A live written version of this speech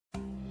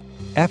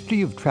After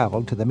you've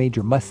traveled to the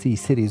major must-see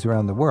cities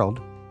around the world,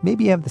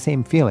 maybe you have the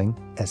same feeling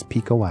as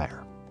Pico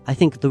Iyer. I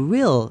think the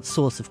real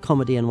source of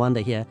comedy and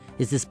wonder here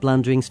is this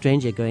blundering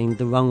stranger going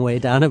the wrong way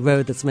down a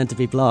road that's meant to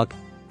be blocked.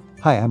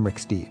 Hi, I'm Rick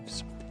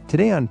Steves.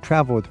 Today on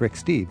Travel with Rick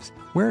Steves,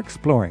 we're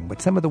exploring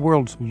what some of the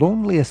world's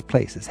loneliest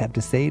places have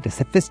to say to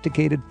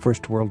sophisticated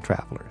first-world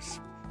travelers,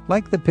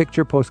 like the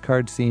picture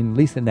postcard scene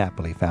Lisa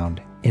Napoli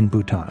found in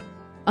Bhutan.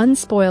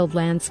 Unspoiled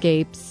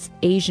landscapes,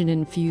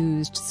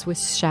 Asian-infused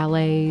Swiss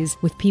chalets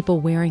with people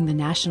wearing the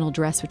national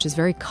dress, which is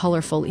very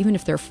colorful, even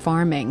if they're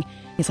farming.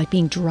 It's like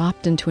being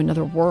dropped into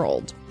another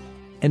world.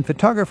 And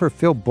photographer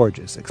Phil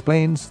Borges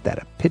explains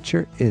that a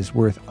picture is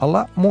worth a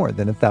lot more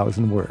than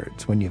 1,000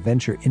 words when you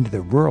venture into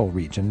the rural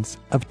regions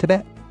of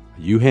Tibet.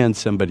 You hand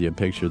somebody a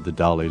picture of the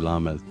Dalai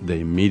Lama, they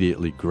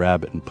immediately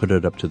grab it and put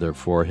it up to their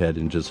forehead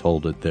and just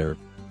hold it there.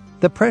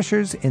 The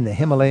pressures in the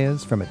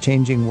Himalayas from a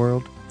changing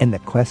world and the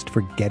quest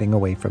for getting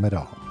away from it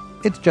all.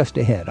 It's just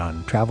ahead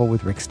on Travel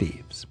with Rick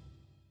Steves.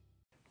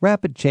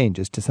 Rapid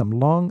changes to some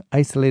long,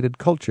 isolated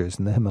cultures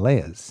in the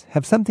Himalayas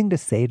have something to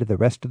say to the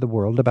rest of the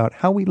world about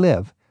how we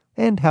live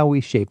and how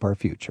we shape our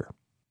future.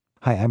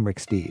 Hi, I'm Rick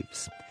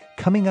Steves.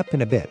 Coming up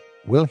in a bit,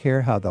 we'll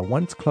hear how the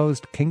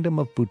once-closed Kingdom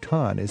of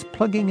Bhutan is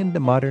plugging into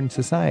modern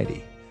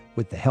society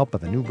with the help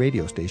of a new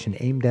radio station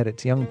aimed at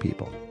its young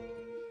people.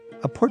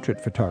 A portrait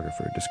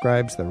photographer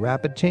describes the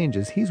rapid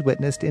changes he's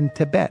witnessed in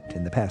Tibet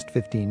in the past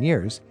 15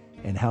 years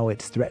and how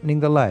it's threatening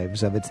the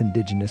lives of its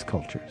indigenous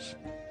cultures.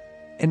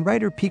 And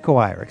writer Pico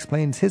Iyer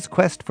explains his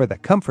quest for the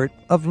comfort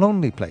of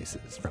lonely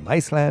places from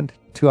Iceland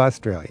to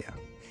Australia,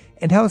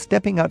 and how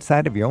stepping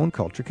outside of your own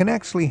culture can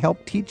actually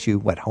help teach you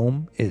what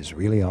home is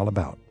really all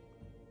about.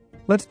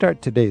 Let's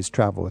start today's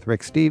Travel with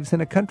Rick Steves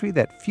in a country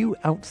that few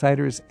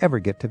outsiders ever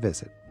get to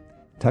visit.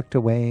 Tucked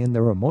away in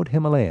the remote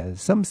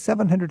Himalayas, some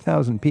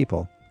 700,000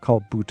 people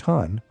call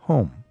Bhutan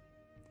home.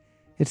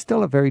 It's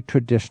still a very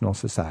traditional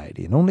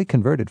society and only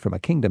converted from a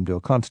kingdom to a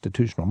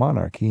constitutional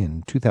monarchy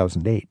in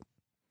 2008.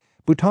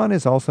 Bhutan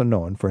is also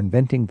known for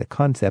inventing the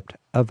concept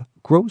of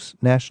gross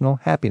national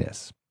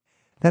happiness.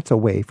 That's a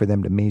way for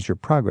them to measure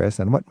progress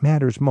on what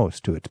matters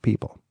most to its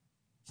people.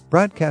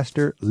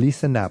 Broadcaster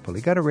Lisa Napoli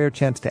got a rare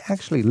chance to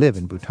actually live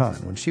in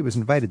Bhutan when she was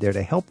invited there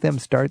to help them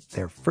start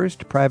their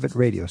first private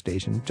radio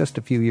station just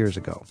a few years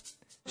ago.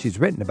 She's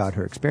written about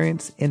her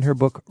experience in her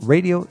book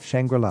Radio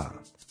Shangri-La,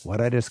 What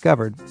I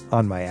Discovered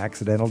on My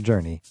Accidental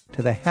Journey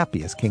to the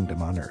Happiest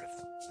Kingdom on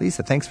Earth.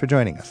 Lisa, thanks for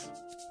joining us.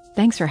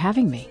 Thanks for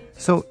having me.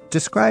 So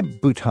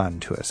describe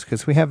Bhutan to us,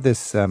 because we have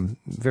this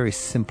very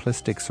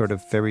simplistic sort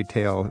of fairy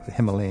tale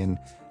Himalayan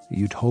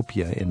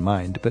utopia in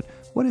mind. But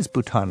what is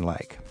Bhutan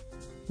like?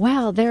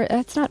 Well,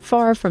 that's not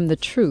far from the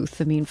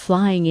truth. I mean,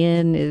 flying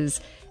in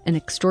is an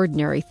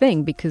extraordinary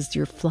thing because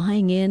you're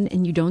flying in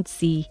and you don't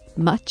see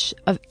much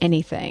of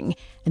anything.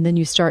 And then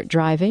you start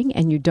driving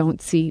and you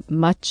don't see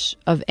much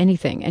of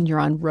anything. And you're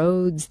on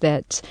roads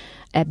that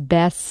at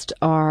best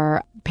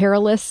are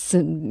perilous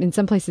and in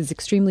some places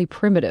extremely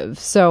primitive.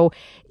 So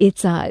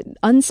it's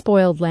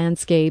unspoiled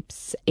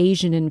landscapes,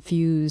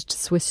 Asian-infused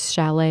Swiss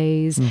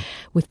chalets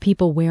with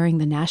people wearing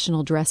the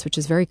national dress, which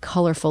is very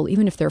colorful,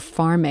 even if they're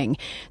farming.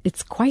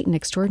 It's quite an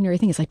extraordinary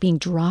thing. It's like being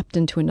dropped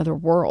into another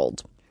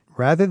world.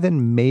 Rather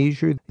than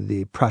measure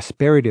the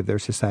prosperity of their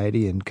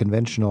society in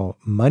conventional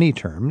money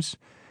terms,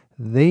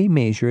 they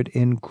measure it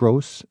in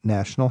gross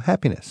national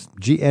happiness,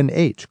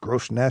 GNH,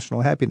 gross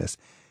national happiness.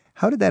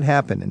 How did that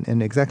happen,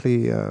 and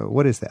exactly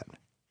what is that?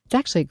 It's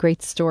actually a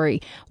great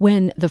story.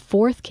 When the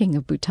fourth king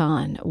of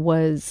Bhutan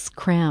was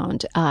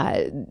crowned,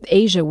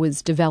 Asia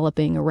was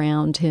developing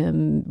around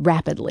him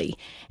rapidly.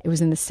 It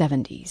was in the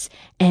 70s.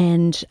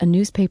 And a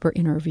newspaper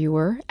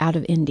interviewer out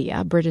of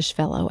India, a British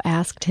fellow,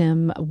 asked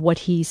him what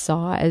he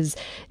saw as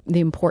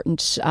the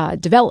important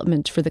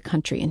development for the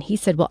country. And he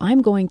said, well,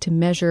 I'm going to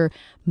measure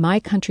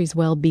my country's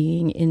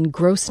well-being in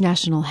gross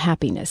national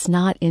happiness,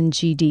 not in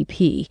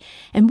GDP.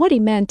 And what he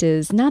meant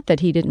is not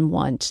that he didn't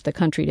want the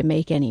country to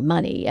make any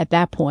money. At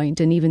that point,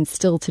 and even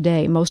still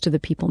today, most of the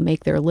people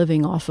make their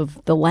living off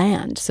of the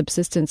land,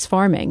 subsistence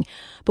farming.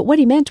 But what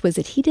he meant was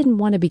that he didn't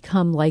want to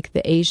become like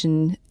the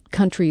Asian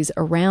countries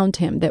around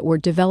him that were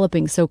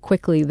developing so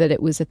quickly that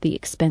it was at the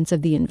expense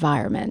of the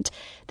environment,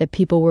 that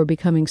people were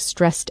becoming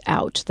stressed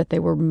out, that they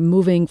were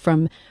moving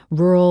from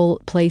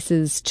rural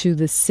places to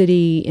the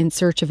city in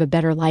search of a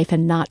better life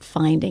and not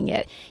finding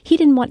it. He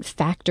didn't want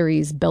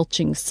factories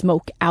belching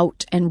smoke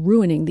out and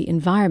ruining the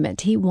environment.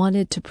 He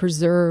wanted to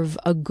preserve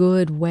a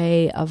good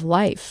way of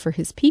life for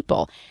his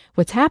people.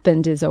 What's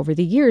happened is over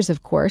the years,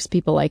 of course,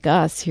 people like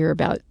us hear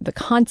about the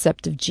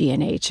concept of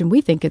GNH, and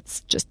we think it's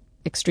just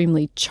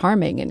extremely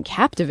charming and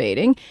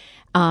captivating,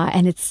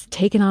 and it's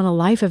taken on a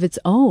life of its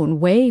own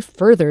way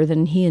further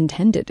than he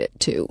intended it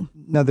to.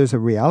 Now, there's a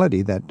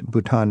reality that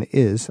Bhutan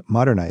is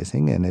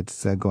modernizing, and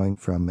it's going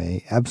from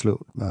a absolute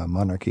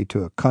monarchy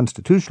to a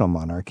constitutional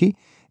monarchy,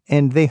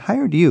 and they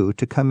hired you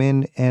to come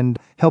in and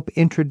help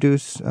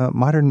introduce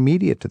modern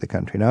media to the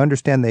country. Now, I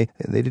understand they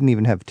didn't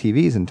even have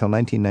TVs until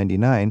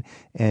 1999,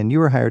 and you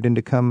were hired in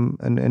to come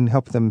and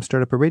help them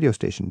start up a radio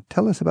station.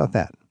 Tell us about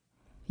that.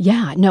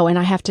 Yeah, no, and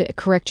I have to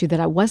correct you that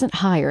I wasn't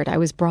hired. I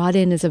was brought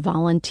in as a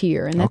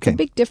volunteer, and that's a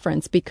big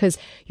difference because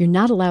you're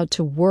not allowed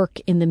to work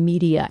in the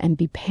media and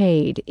be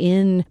paid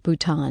in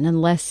Bhutan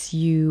unless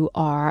you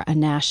are a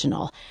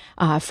national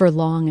for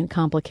long and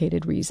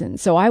complicated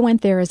reasons. So I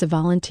went there as a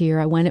volunteer.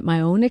 I went at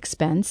my own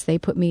expense. They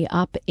put me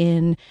up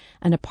in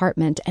an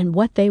apartment, and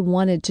what they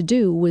wanted to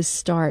do was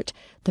start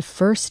the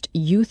first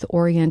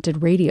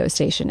youth-oriented radio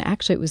station.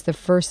 Actually, it was the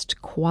first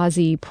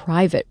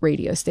quasi-private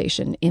radio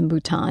station in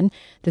Bhutan.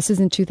 This is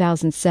in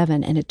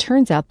 2007, and it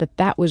turns out that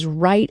that was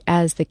right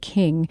as the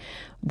king,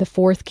 the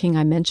fourth king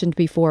I mentioned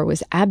before,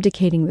 was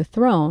abdicating the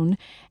throne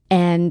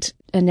and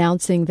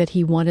announcing that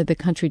he wanted the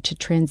country to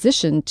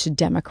transition to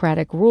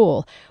democratic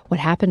rule.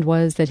 What happened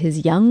was that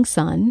his young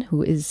son,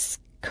 who is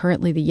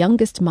currently the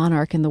youngest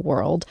monarch in the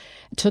world,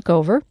 took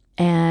over,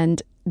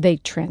 and they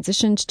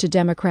transitioned to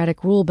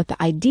democratic rule, but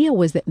the idea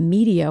was that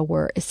media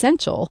were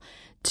essential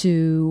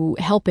to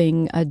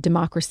helping a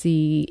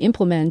democracy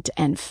implement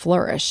and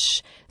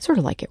flourish, sort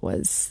of like it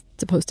was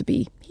supposed to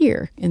be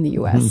here in the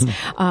U.S.,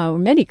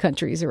 many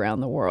countries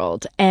around the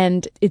world.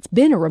 And it's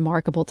been a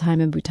remarkable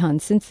time in Bhutan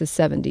since the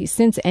 70s,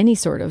 since any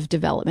sort of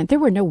development. There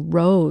were no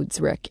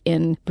roads, Rick,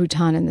 in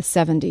Bhutan in the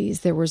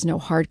 70s. There was no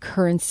hard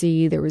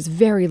currency. There was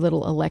very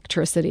little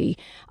electricity.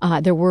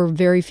 There were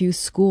very few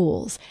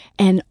schools.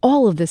 And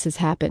all of this has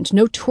happened.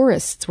 No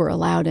tourists were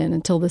allowed in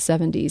until the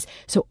 70s.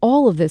 So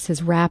all of this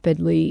has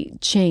rapidly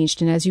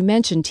changed. And as you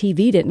mentioned,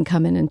 TV didn't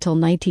come in until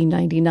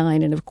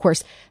 1999. And of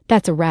course,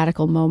 that's a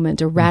radical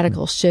moment, a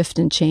radical shift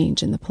and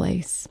change in the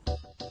place.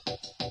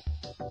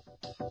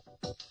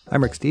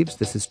 I'm Rick Steves.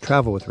 This is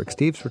Travel with Rick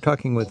Steves. We're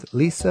talking with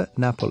Lisa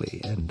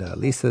Napoli, and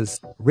Lisa's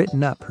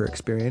written up her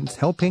experience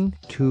helping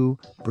to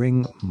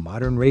bring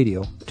modern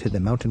radio to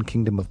the mountain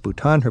kingdom of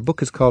Bhutan. Her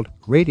book is called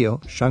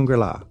Radio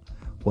Shangri-La,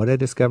 What I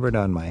Discovered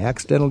on My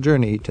Accidental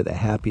Journey to the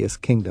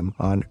Happiest Kingdom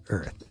on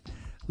Earth.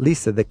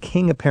 Lisa, the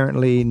king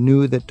apparently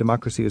knew that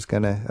democracy was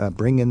going to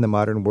bring in the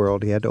modern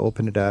world. He had to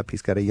open it up.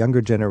 He's got a younger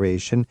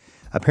generation.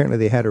 Apparently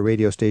they had a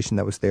radio station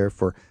that was there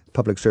for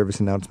public service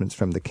announcements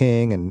from the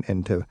king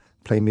and to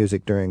play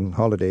music during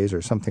holidays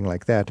or something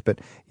like that. But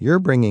you're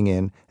bringing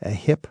in a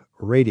hip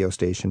radio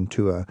station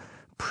to a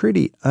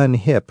pretty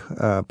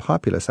unhip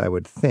populace, I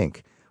would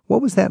think.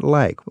 What was that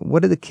like?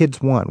 What did the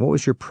kids want? What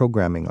was your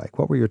programming like?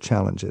 What were your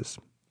challenges?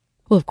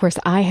 Well, of course,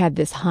 I had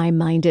this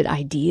high-minded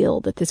ideal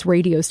that this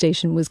radio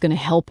station was going to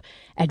help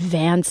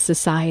advance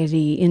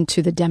society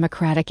into the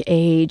democratic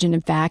age. And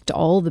in fact,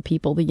 all the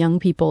people, the young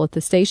people at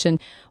the station,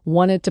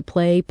 wanted to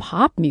play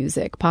pop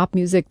music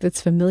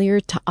that's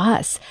familiar to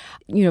us.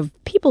 You know,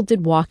 people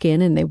did walk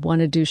in and they want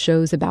to do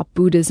shows about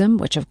Buddhism,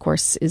 which of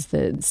course is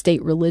the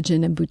state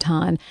religion in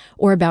Bhutan,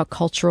 or about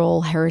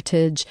cultural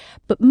heritage.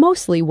 But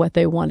mostly what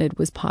they wanted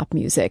was pop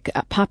music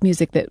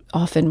that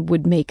often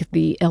would make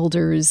the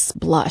elders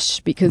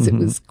blush because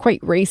it was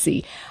quite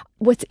racy.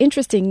 What's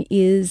interesting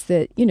is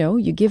that, you know,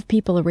 you give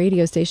people a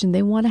radio station,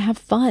 they want to have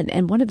fun.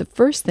 And one of the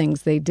first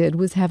things they did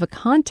was have a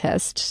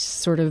contest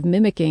sort of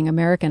mimicking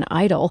American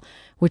Idol,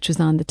 which was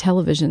on the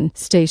television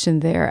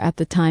station there at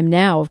the time.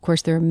 Now, of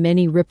course, there are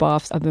many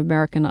ripoffs of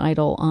American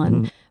Idol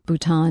on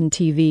Bhutan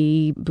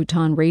TV,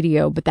 Bhutan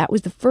radio, but that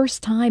was the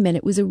first time, and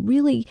it was a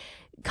really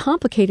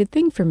complicated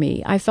thing for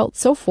me. I felt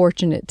so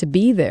fortunate to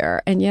be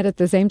there, and yet at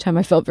the same time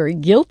I felt very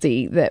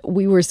guilty that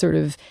we were sort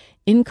of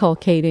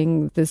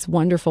inculcating this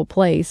wonderful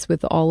place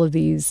with all of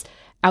these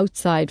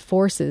outside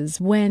forces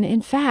when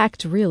in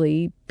fact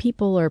really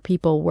people are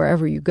people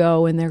wherever you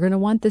go, and they're going to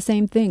want the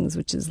same things,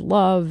 which is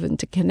love and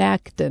to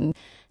connect and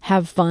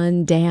have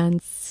fun,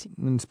 dance.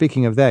 And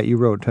speaking of that, you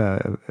wrote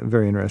a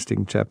very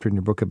interesting chapter in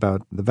your book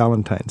about the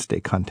Valentine's Day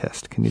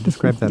contest. Can you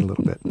describe that a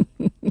little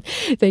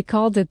bit? They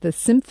called it the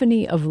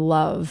Symphony of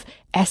Love,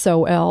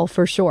 SOL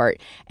for short.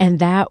 And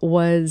that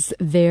was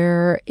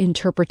their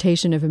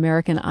interpretation of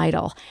American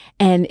Idol.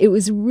 And it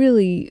was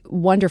really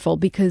wonderful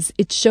because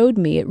it showed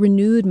me, it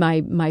renewed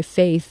my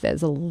faith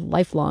as a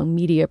lifelong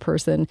media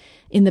person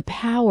in the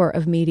power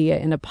of media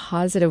in a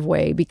positive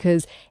way,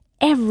 because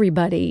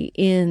everybody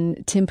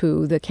in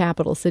Thimphu, the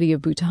capital city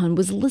of Bhutan,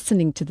 was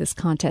listening to this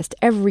contest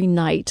every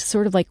night,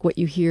 sort of like what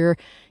you hear,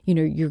 you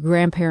know, your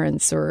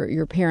grandparents or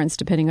your parents,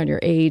 depending on your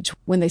age,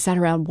 when they sat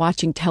around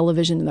watching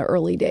television in the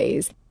early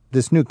days.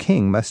 This new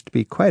king must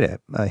be quite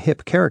a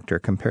hip character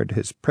compared to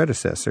his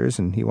predecessors,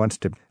 and he wants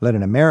to let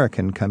an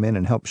American come in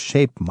and help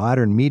shape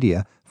modern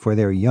media for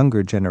their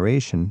younger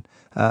generation.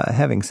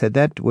 Having said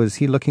that, was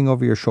he looking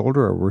over your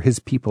shoulder, or were his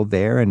people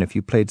there? And if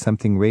you played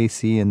something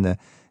racy in the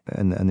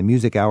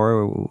music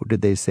hour,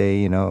 did they say,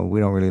 you know, we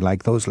don't really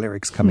like those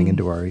lyrics coming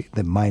into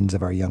the minds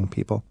of our young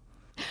people?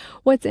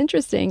 What's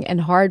interesting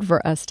and hard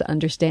for us to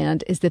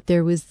understand is that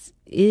there was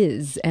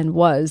is and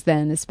was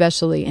then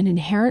especially an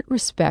inherent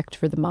respect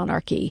for the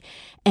monarchy.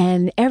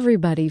 And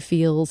everybody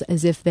feels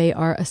as if they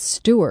are a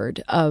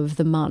steward of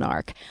the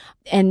monarch.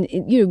 And,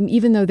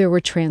 even though there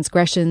were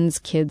transgressions,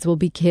 kids will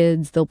be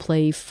kids. They'll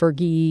play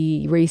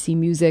Fergie, racy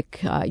music.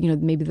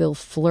 Maybe they'll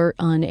flirt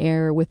on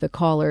air with the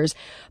callers.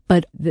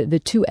 But the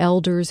two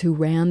elders who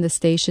ran the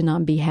station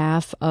on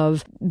behalf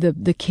of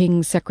the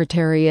King's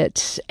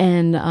Secretariat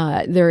and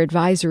their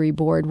advisory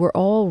board were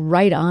all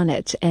right on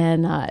it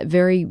and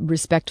very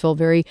respectful,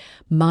 very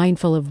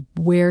mindful of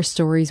where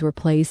stories were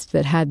placed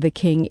that had the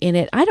king in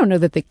it. I don't know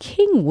that the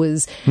king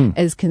was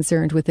as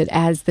concerned with it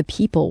as the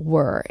people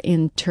were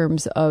in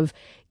terms of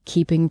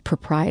keeping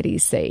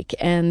propriety's sake.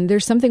 And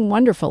there's something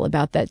wonderful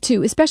about that,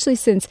 too, especially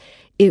since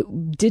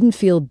it didn't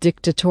feel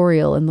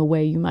dictatorial in the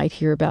way you might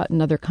hear about in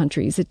other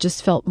countries. It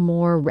just felt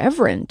more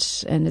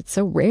reverent. And it's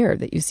so rare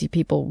that you see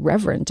people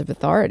reverent of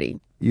authority.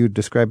 You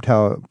described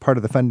how part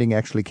of the funding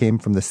actually came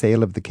from the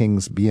sale of the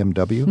king's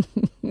BMW.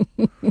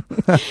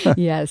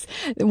 Yes.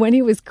 When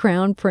he was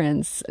crown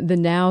prince, the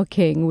now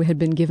king had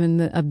been given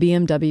a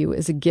BMW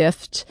as a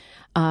gift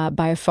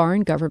by a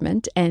foreign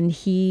government, and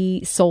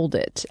he sold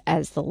it,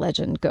 as the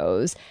legend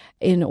goes,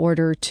 in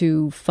order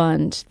to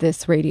fund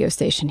this radio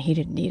station. He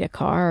didn't need a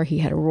car. He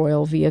had a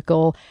royal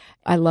vehicle.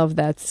 I love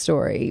that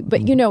story.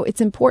 But,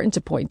 it's important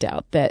to point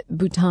out that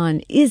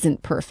Bhutan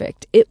isn't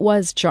perfect. It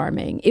was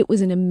charming. It was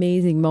an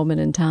amazing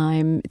moment in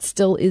time. It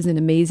still is an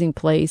amazing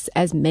place,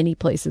 as many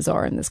places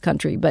are in this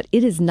country, but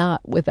it is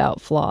not without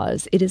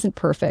flaws. It isn't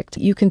perfect.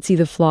 You can see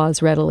the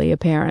flaws readily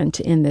apparent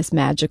in this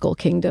magical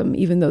kingdom,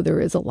 even though there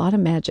is a lot of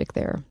magic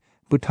there.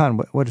 Bhutan,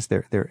 what is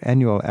their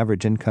annual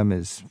average income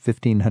is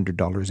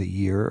 $1,500 a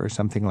year or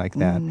something like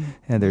that.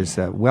 And there's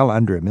well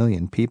under 1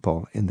 million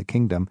people in the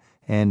kingdom.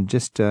 And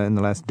just in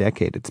the last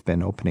decade, it's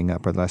been opening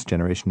up, or the last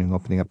generation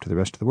opening up to the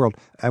rest of the world.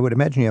 I would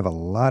imagine you have a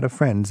lot of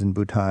friends in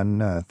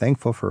Bhutan,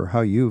 thankful for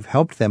how you've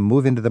helped them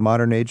move into the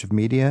modern age of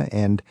media,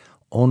 and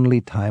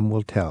only time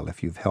will tell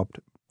if you've helped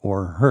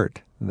or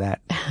hurt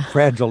that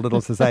fragile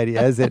little society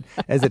as it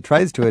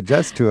tries to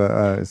adjust to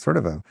a sort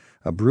of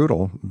a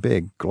brutal,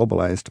 big,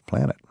 globalized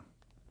planet.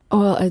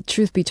 Well,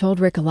 truth be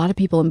told, Rick, a lot of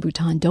people in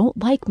Bhutan don't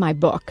like my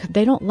book.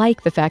 They don't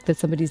like the fact that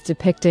somebody's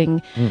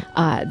depicting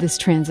this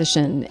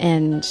transition,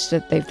 and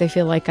that they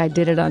feel like I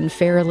did it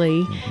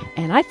unfairly.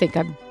 And I think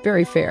I'm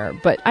very fair.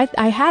 But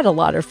I had a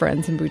lot of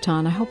friends in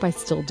Bhutan. I hope I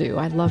still do.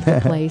 I love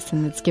the place,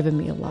 and it's given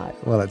me a lot.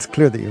 Well, it's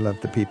clear that you love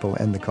the people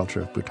and the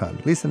culture of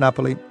Bhutan. Lisa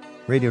Napoli,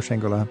 Radio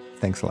Shangri-La,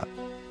 thanks a lot.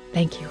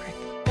 Thank you, Rick.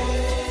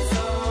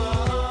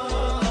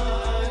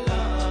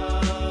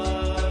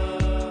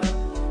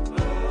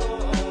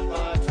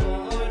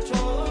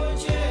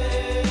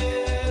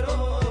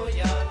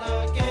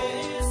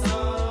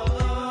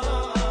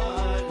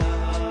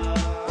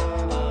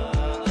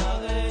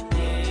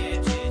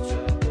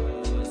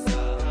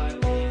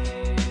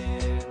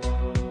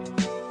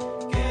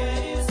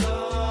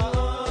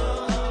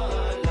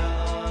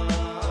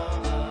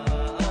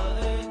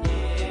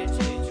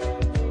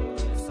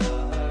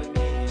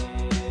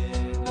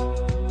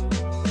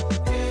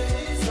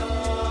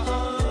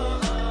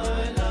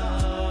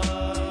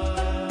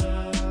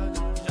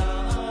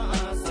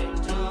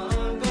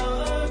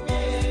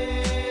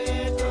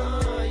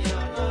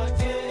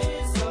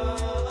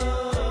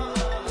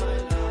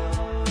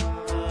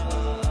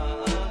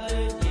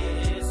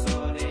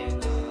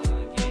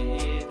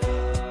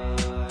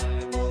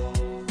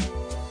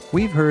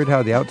 We've heard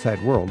how the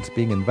outside world's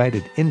being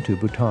invited into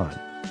Bhutan.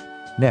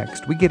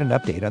 Next, we get an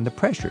update on the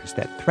pressures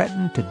that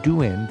threaten to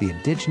do in the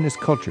indigenous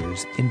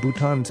cultures in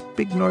Bhutan's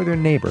big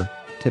northern neighbor,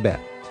 Tibet.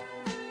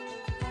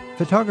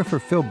 Photographer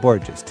Phil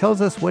Borges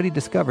tells us what he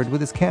discovered with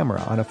his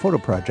camera on a photo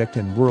project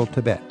in rural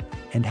Tibet,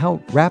 and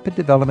how rapid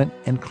development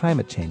and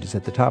climate changes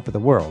at the top of the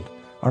world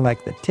are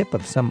like the tip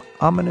of some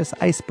ominous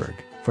iceberg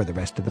for the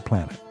rest of the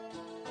planet.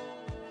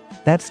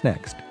 That's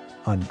next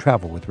on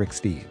Travel with Rick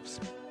Steves.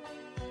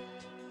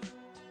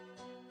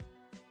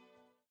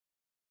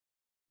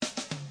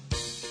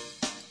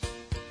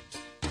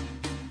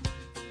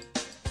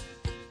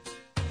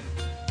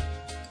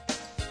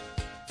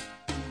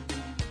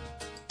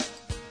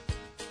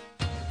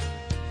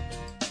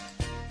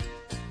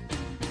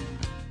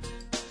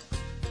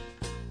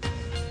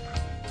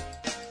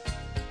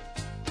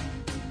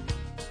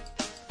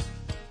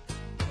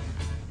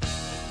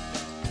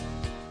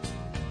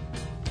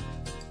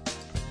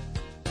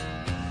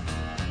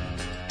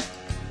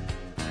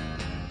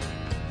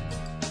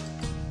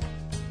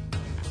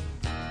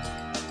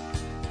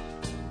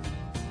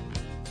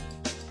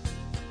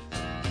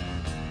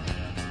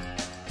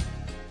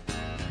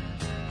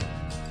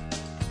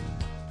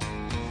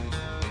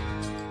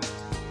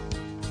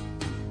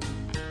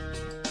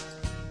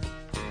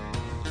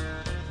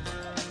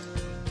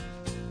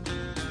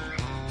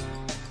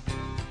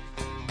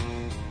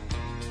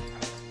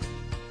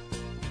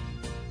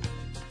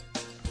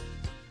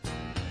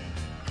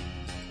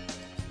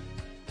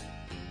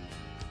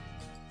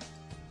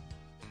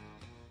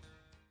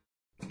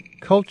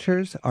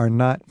 Cultures are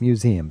not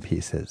museum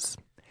pieces.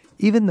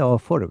 Even though a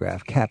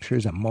photograph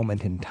captures a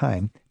moment in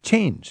time,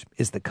 change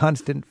is the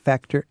constant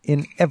factor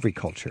in every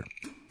culture,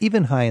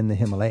 even high in the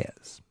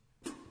Himalayas.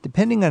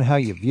 Depending on how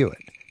you view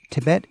it,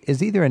 Tibet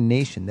is either a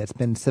nation that's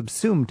been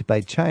subsumed by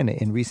China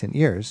in recent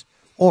years,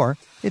 or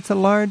it's a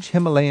large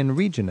Himalayan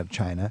region of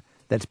China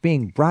that's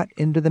being brought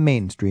into the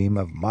mainstream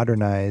of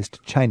modernized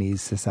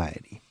Chinese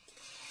society.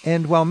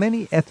 And while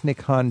many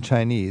ethnic Han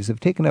Chinese have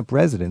taken up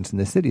residence in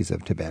the cities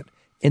of Tibet,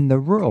 in the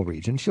rural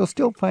regions you'll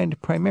still find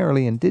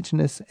primarily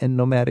indigenous and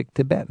nomadic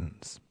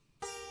Tibetans.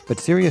 But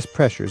serious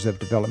pressures of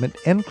development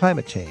and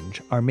climate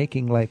change are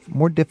making life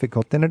more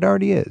difficult than it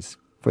already is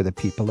for the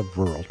people of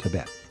rural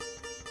Tibet.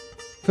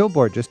 Phil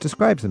Borges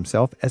describes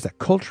himself as a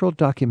cultural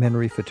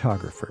documentary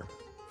photographer.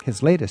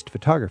 His latest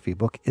photography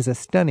book is a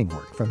stunning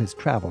work from his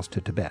travels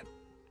to Tibet.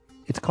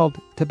 It's called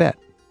Tibet,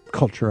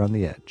 Culture on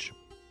the Edge.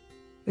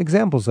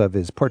 Examples of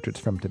his portraits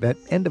from Tibet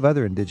and of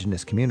other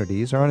indigenous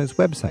communities are on his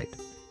website,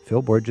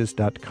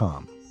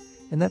 philborges.com,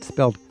 and that's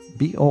spelled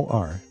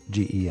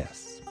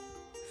Borges.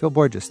 Phil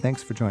Borges,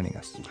 thanks for joining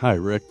us. Hi,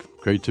 Rick.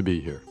 Great to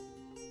be here.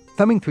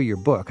 Thumbing through your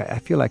book, I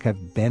feel like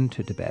I've been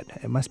to Tibet.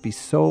 It must be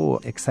so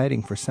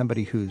exciting for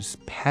somebody who's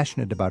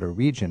passionate about a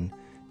region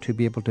to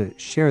be able to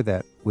share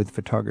that with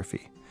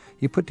photography.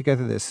 You put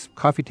together this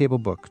coffee table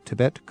book,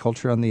 Tibet,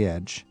 Culture on the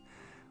Edge.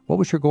 What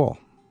was your goal?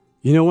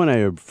 You know, when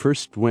I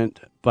first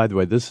went, by the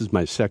way, this is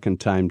my second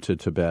time to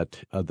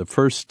Tibet. The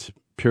first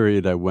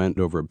period I went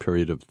over a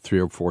period of 3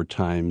 or 4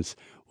 times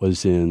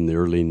was in the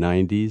early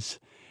 90s.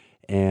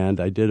 And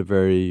I did a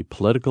very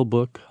political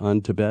book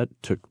on Tibet,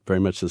 took very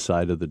much the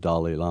side of the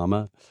Dalai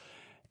Lama.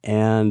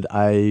 And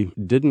I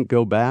didn't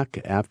go back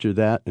after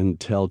that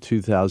until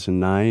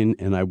 2009,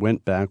 and I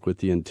went back with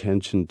the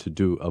intention to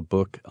do a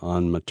book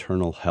on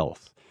maternal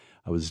health.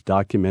 I was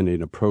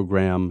documenting a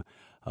program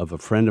of a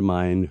friend of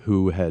mine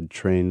who had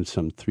trained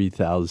some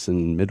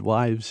 3,000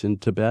 midwives in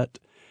Tibet,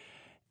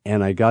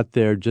 and I got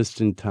there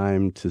just in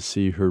time to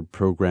see her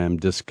program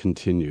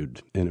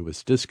discontinued. And it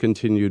was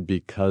discontinued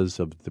because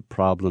of the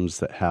problems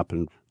that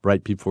happened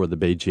right before the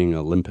Beijing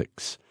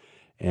Olympics.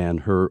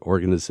 And her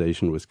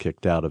organization was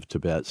kicked out of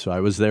Tibet. So I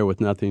was there with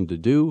nothing to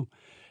do.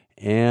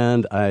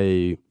 And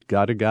I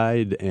got a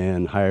guide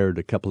and hired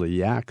a couple of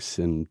yaks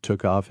and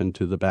took off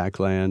into the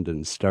backland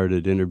and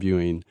started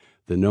interviewing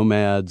the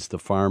nomads, the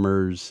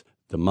farmers,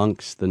 the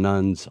monks, the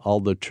nuns,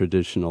 all the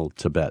traditional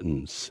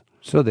Tibetans.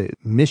 So the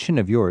mission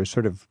of yours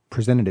sort of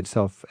presented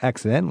itself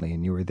accidentally,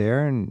 and you were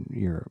there, and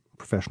you're a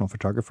professional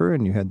photographer,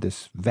 and you had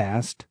this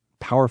vast,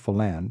 powerful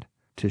land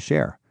to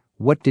share.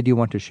 What did you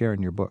want to share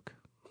in your book?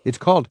 It's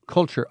called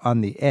Culture on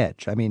the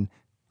Edge. I mean,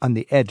 on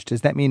the edge,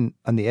 does that mean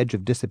on the edge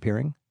of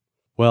disappearing?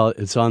 Well,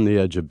 it's on the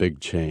edge of big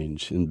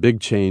change, and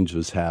big change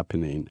was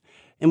happening.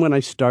 And when I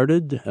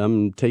started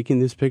taking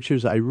these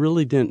pictures, I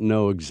really didn't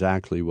know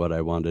exactly what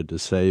I wanted to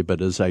say,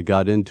 but as I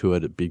got into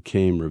it, it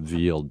became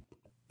revealed.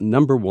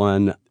 Number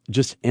one,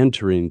 just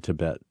entering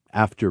Tibet.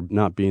 After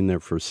not being there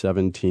for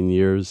 17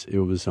 years, it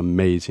was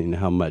amazing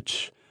how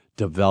much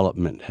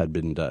development had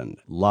been done.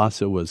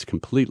 Lhasa was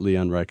completely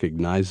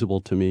unrecognizable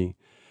to me.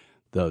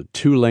 The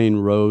 2-lane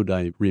road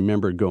I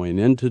remember going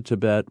into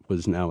Tibet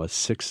was now a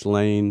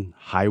 6-lane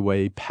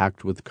highway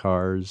packed with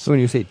cars. So when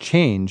you say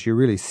change, you're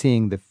really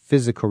seeing the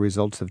physical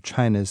results of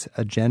China's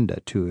agenda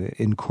to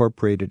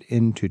incorporate it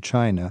into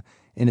China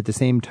and at the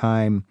same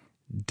time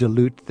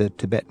dilute the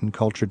Tibetan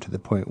culture to the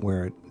point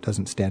where it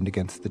doesn't stand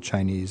against the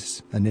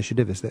Chinese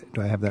initiative.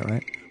 Do I have that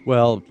right?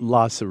 Well,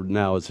 Lhasa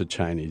now is a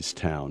Chinese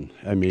town.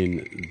 I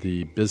mean,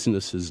 the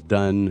business is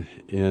done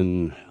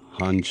in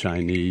Han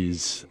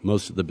Chinese.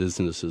 Most of the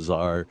businesses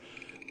are.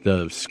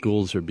 The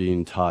schools are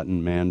being taught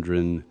in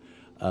Mandarin.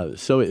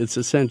 So it's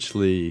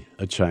essentially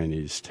a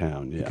Chinese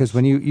town, yes. Because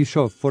when you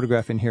show a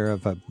photograph in here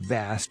of a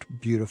vast,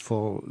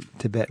 beautiful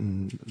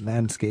Tibetan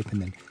landscape,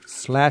 and then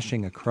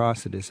slashing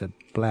across it is a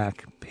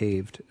black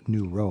paved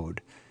new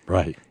road.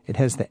 Right. It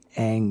has the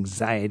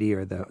anxiety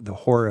or the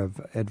horror of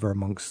Edvard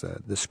Munch's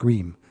The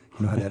Scream.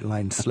 You know how that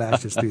line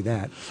slashes through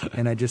that.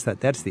 And I just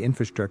thought that's the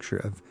infrastructure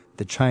of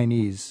the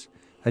Chinese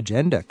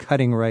agenda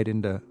cutting right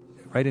into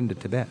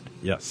Tibet.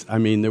 Yes. I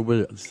mean, there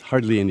was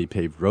hardly any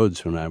paved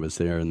roads when I was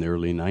there in the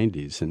early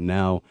 90s, and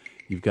now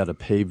you've got a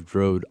paved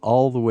road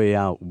all the way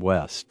out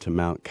west to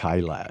Mount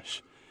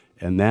Kailash.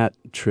 And that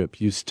trip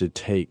used to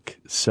take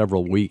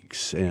several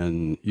weeks,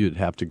 and you'd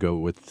have to go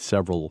with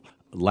several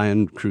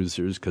land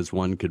cruisers because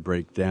one could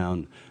break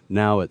down.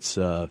 Now it's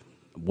a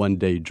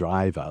one-day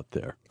drive out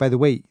there. By the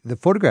way, the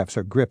photographs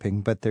are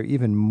gripping, but they're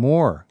even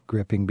more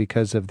gripping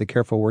because of the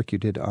careful work you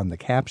did on the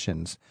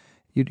captions.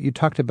 You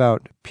talked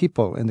about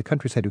people in the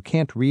countryside who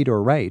can't read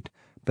or write,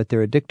 but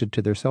they're addicted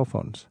to their cell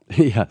phones.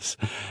 Yes.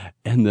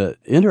 And the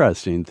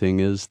interesting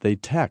thing is they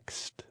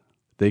text.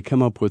 They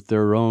come up with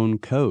their own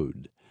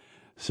code.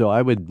 So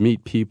I would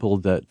meet people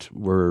that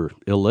were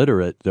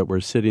illiterate that were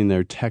sitting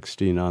there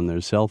texting on their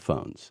cell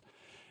phones.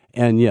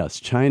 And yes,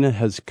 China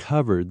has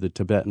covered the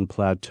Tibetan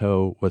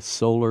Plateau with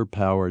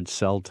solar-powered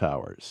cell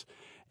towers.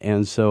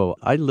 And so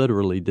I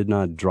literally did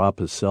not drop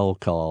a cell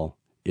call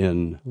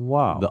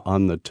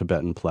on the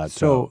Tibetan Plateau.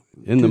 So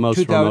in the most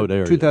remote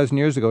area. 2,000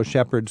 years ago,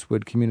 shepherds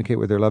would communicate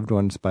with their loved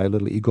ones by a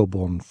little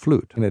eagle-bone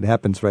flute, and it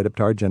happens right up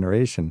to our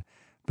generation.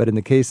 But in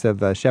the case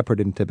of a shepherd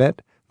in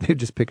Tibet, they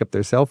just pick up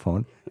their cell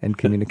phone and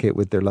communicate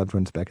with their loved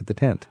ones back at the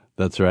tent.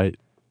 That's right.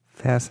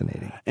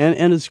 Fascinating.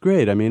 And it's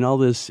great. I mean, all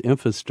this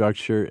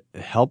infrastructure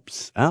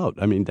helps out.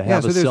 I mean, to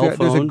have a cell phone.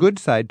 There's a good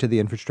side to the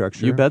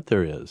infrastructure. You bet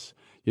there is.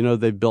 You know,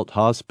 they've built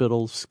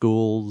hospitals,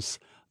 schools,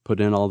 put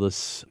in all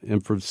this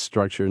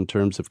infrastructure in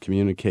terms of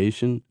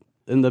communication.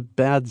 And the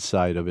bad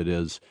side of it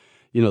is,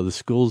 you know, the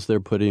schools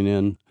they're putting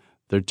in,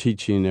 they're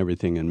teaching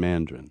everything in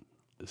Mandarin.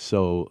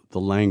 So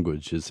the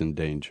language is in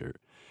danger.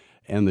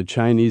 And the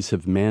Chinese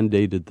have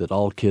mandated that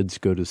all kids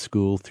go to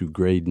school through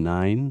grade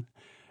 9.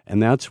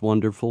 And that's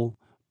wonderful.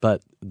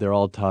 But they're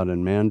all taught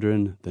in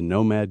Mandarin. The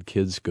nomad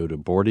kids go to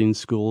boarding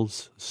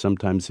schools.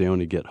 Sometimes they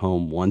only get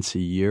home once a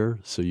year.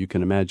 So you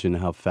can imagine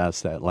how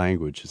fast that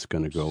language is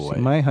going to go away.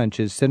 So my hunch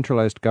is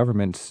centralized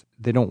governments,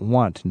 they don't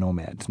want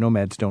nomads.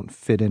 Nomads don't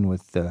fit in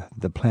with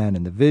the plan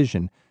and the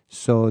vision.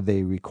 So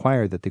they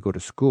require that they go to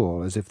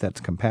school as if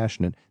that's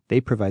compassionate. They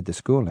provide the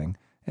schooling.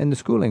 And the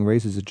schooling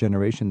raises a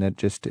generation that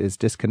just is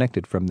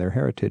disconnected from their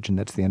heritage. And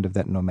that's the end of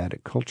that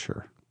nomadic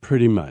culture.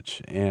 Pretty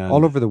much. And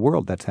all over the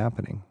world, that's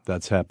happening.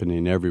 That's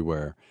happening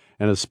everywhere,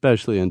 and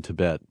especially in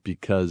Tibet,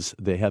 because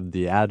they have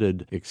the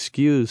added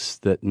excuse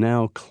that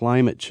now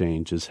climate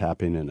change is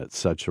happening at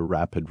such a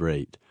rapid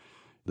rate.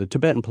 The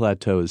Tibetan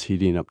Plateau is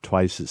heating up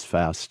twice as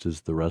fast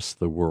as the rest of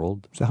the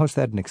world. So how's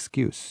that an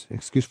excuse?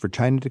 Excuse for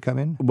China to come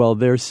in? Well,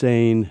 they're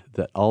saying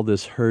that all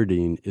this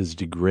herding is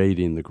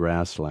degrading the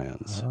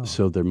grasslands. Oh.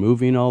 So they're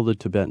moving all the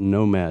Tibetan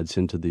nomads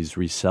into these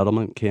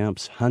resettlement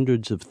camps,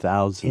 hundreds of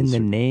thousands.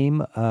 In the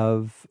name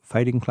of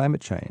fighting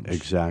climate change.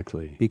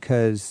 Exactly.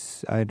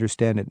 Because I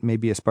understand it may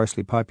be a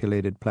sparsely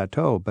populated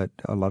plateau, but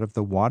a lot of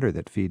the water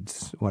that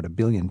feeds, 1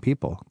 billion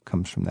people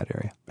comes from that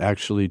area.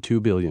 Actually, 2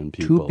 billion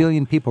people. 2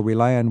 billion people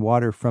rely on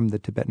water from the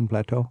Tibetan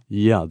Plateau?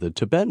 Yeah, the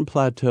Tibetan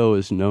Plateau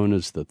is known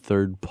as the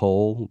third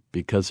pole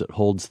because it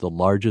holds the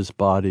largest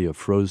body of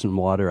frozen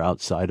water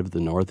outside of the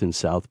North and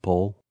South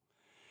Pole.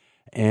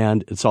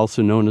 And it's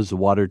also known as the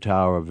Water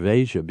Tower of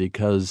Asia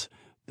because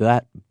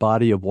that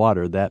body of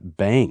water, that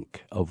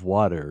bank of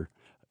water,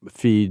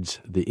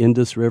 feeds the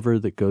Indus River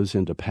that goes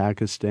into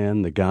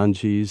Pakistan, the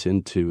Ganges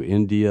into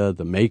India,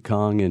 the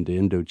Mekong into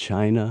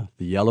Indochina,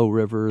 the Yellow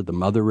River, the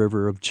Mother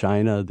River of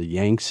China, the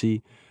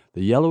Yangtze.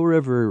 The Yellow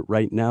River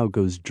right now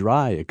goes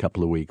dry a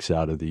couple of weeks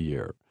out of the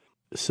year.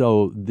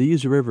 So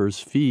these rivers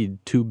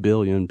feed 2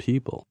 billion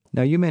people.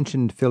 Now, you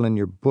mentioned, Phil, in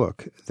your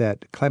book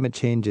that climate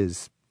change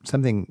is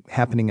something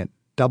happening at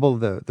double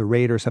the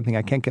rate or something.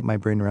 I can't get my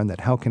brain around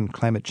that. How can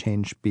climate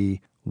change be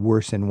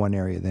worse in one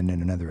area than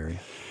in another area?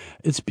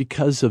 It's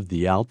because of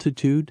the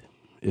altitude.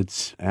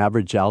 It's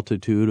average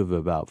altitude of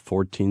about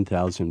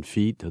 14,000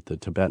 feet at the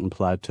Tibetan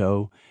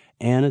Plateau,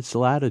 and its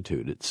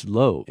latitude. It's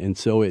low, and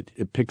so it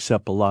picks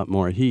up a lot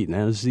more heat. And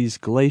as these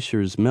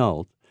glaciers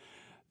melt,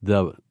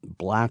 the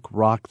black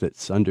rock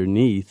that's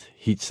underneath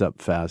heats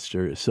up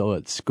faster, so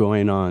it's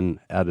going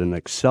on at an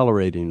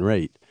accelerating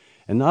rate.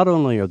 And not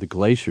only are the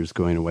glaciers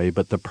going away,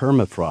 but the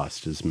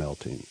permafrost is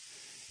melting.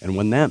 And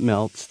when that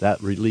melts,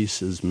 that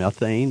releases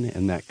methane,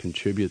 and that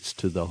contributes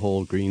to the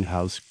whole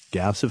greenhouse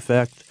gas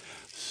effect.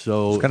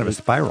 So it's kind of a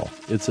spiral.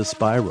 It's a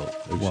spiral,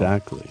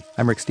 exactly. Well,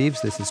 I'm Rick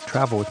Steves. This is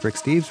Travel with Rick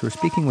Steves. We're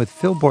speaking with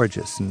Phil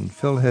Borges, and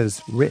Phil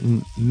has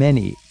written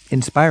many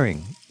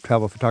inspiring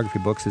travel photography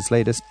books. His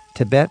latest,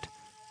 Tibet,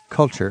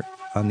 Culture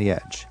on the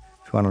Edge.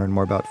 If you want to learn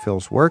more about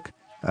Phil's work,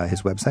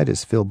 his website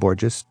is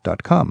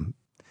philborges.com.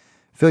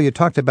 Phil, you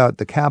talked about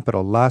the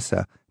capital,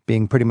 Lhasa,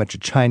 being pretty much a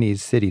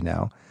Chinese city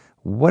now.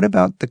 What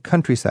about the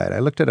countryside? I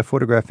looked at a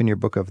photograph in your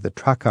book of the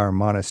Trakar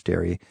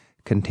Monastery,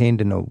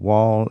 contained in a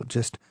wall,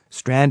 just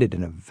stranded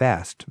in a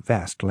vast,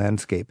 vast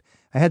landscape.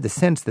 I had the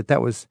sense that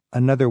that was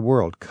another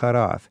world cut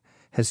off.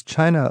 Has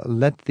China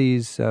let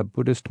these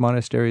Buddhist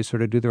monasteries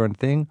sort of do their own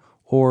thing,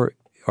 or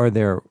are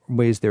there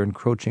ways they're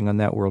encroaching on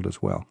that world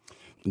as well?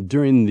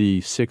 During the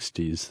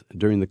 60s,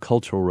 during the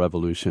Cultural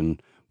Revolution,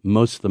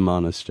 most of the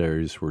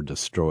monasteries were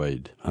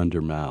destroyed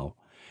under Mao.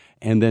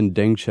 And then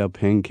Deng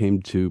Xiaoping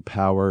came to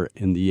power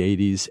in the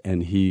 80s,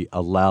 and he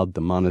allowed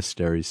the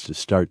monasteries to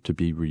start to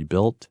be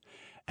rebuilt.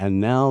 And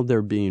now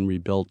they're being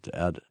rebuilt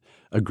at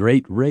a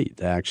great rate,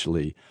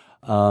 actually.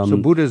 So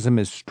Buddhism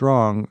is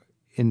strong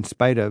in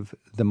spite of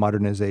the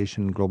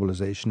modernization,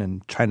 globalization,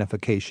 and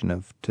Chinification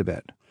of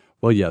Tibet.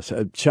 Well, yes.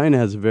 China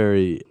has a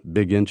very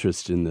big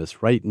interest in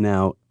this. Right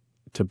now,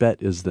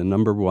 Tibet is the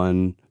number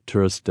one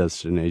tourist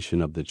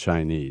destination of the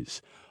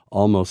Chinese.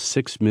 Almost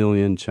 6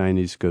 million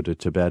Chinese go to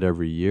Tibet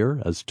every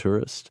year as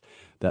tourists.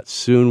 That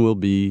soon will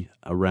be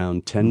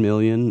around 10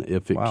 million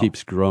if it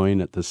keeps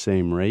growing at the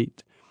same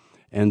rate.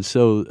 And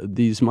so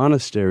these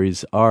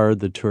monasteries are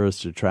the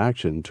tourist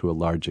attraction to a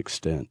large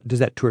extent. Does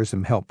that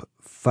tourism help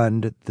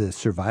fund the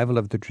survival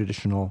of the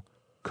traditional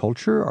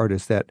culture, or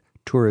does that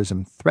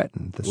tourism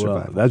threaten the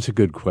survival? Well, that's a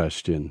good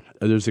question.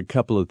 There's a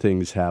couple of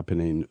things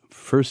happening.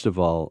 First of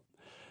all,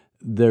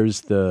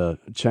 there's the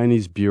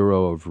Chinese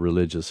Bureau of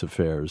Religious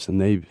Affairs,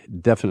 and they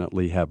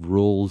definitely have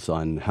rules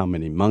on how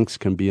many monks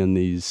can be in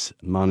these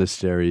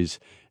monasteries.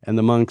 And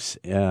the monks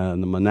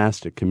and the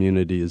monastic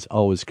community is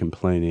always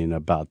complaining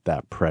about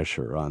that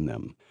pressure on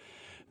them.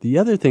 The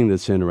other thing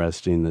that's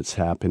interesting that's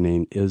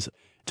happening is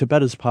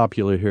Tibet is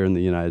popular here in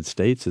the United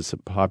States. It's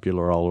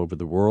popular all over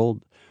the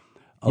world.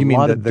 You mean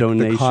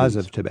the cause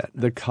of Tibet?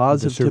 The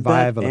cause of Tibet. The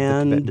survival of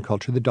the Tibetan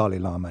culture, the Dalai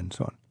Lama and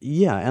so on.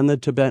 Yeah, and the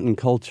Tibetan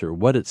culture,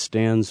 what it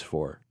stands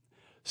for.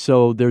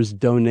 So there's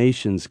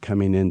donations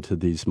coming into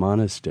these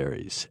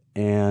monasteries.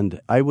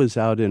 And I was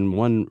out in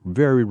one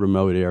very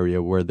remote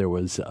area where there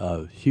was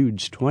a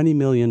huge $20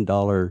 million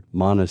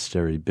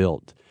monastery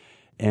built.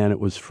 And it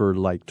was for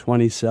like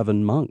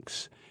 27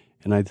 monks.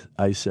 And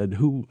I said,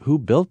 who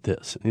built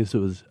this? And he said,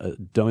 it was a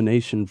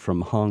donation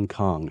from Hong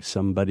Kong.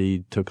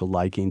 Somebody took a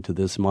liking to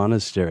this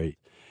monastery.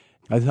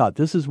 I thought,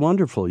 this is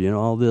wonderful,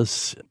 all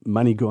this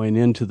money going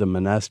into the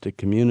monastic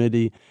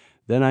community.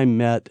 Then I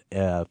met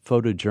a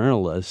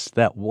photojournalist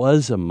that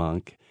was a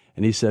monk,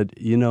 and he said,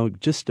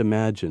 just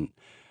imagine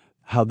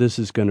how this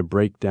is going to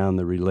break down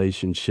the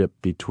relationship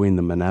between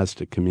the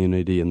monastic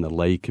community and the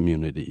lay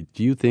community.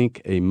 Do you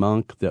think a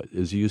monk that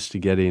is used to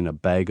getting a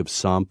bag of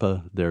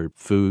sampa, their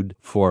food,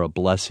 for a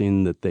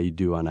blessing that they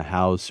do on a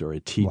house or a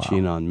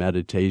teaching on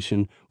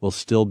meditation, will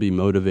still be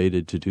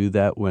motivated to do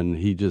that when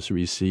he just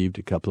received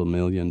a couple of $1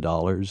 million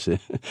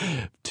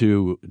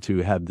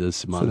to have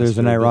this monastery? So there's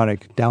an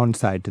ironic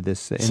downside to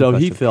this. So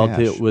he felt cash.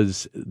 It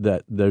was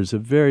that there's a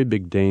very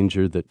big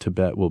danger that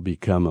Tibet will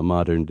become a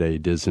modern-day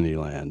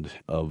Disneyland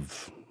of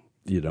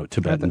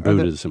Tibetan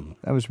Buddhism.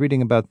 I was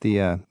reading about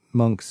the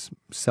monks'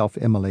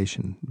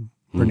 self-immolation,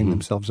 burning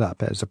themselves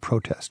up as a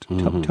protest.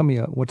 Tell me,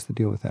 what's the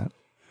deal with that?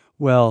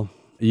 Well,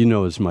 you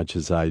know as much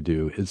as I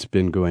do. It's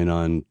been going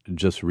on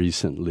just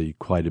recently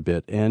quite a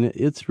bit, and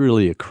it's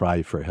really a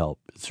cry for help.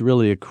 It's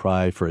really a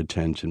cry for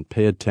attention.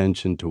 Pay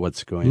attention to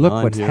what's going on.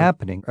 Look what's here.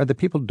 happening. Are the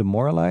people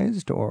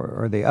demoralized,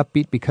 or are they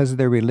upbeat because of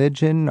their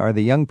religion? Are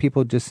the young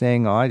people just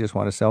saying, I just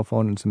want a cell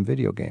phone and some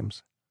video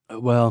games?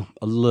 Well,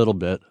 a little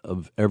bit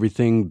of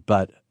everything,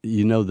 but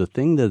the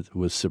thing that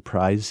was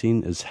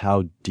surprising is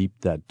how deep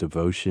that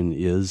devotion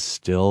is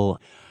still.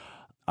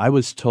 I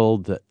was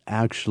told that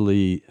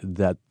actually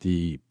that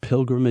the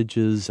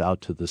pilgrimages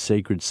out to the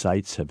sacred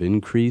sites have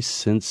increased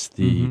since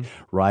the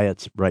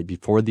riots right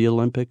before the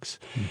Olympics,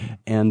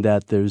 and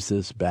that there's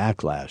this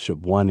backlash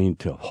of wanting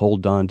to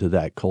hold on to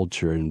that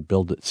culture and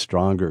build it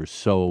stronger.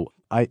 So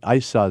I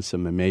saw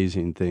some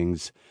amazing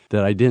things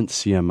that I didn't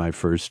see on my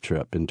first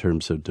trip in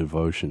terms of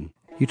devotion.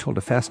 You told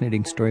a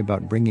fascinating story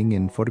about bringing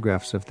in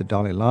photographs of the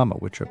Dalai Lama,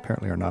 which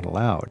apparently are not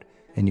allowed,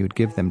 and you would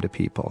give them to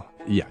people.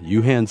 Yeah,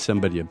 you hand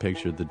somebody a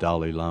picture of the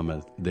Dalai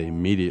Lama, they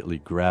immediately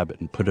grab it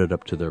and put it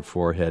up to their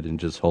forehead and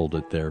just hold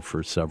it there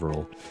for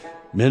several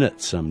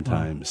minutes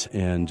sometimes.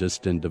 And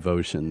just in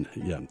devotion,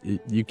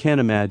 you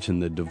can't imagine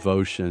the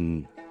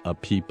devotion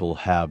people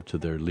have to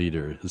their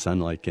leader. It's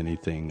unlike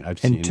anything I've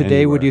seen anywhere. And today,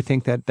 anywhere. would you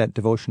think that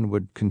devotion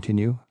would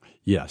continue?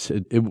 Yes,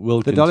 it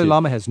will The Dalai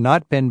Lama has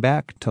not been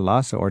back to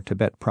Lhasa or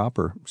Tibet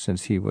proper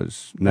since he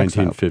was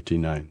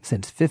 1959. exiled.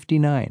 Since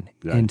 59.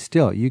 Right. And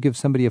still, you give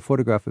somebody a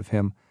photograph of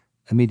him,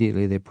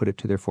 immediately they put it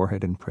to their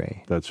forehead and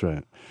pray. That's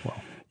right.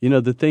 Wow.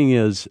 The thing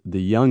is,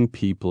 the young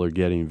people are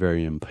getting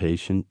very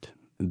impatient.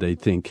 They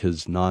think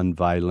his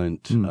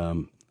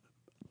nonviolent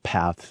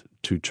path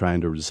to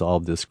trying to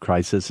resolve this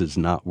crisis is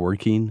not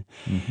working.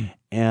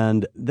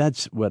 And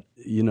that's what,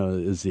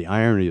 is the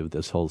irony of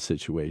this whole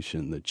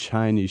situation. The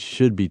Chinese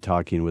should be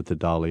talking with the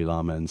Dalai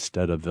Lama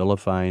instead of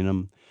vilifying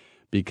him,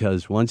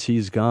 because once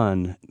he's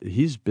gone,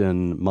 he's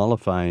been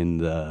mollifying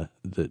the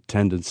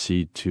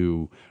tendency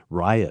to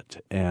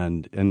riot.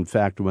 And in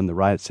fact, when the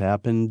riots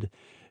happened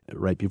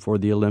right before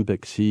the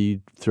Olympics,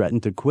 he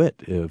threatened to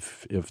quit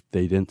if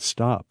they didn't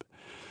stop.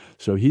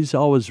 So he's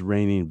always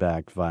reining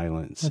back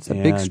violence. That's a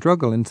big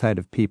struggle inside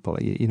of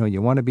people.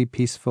 You want to be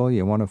peaceful,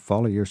 you want to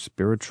follow your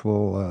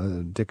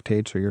spiritual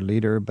dictates or your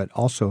leader, but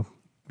also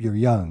you're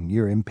young,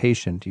 you're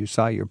impatient. You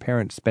saw your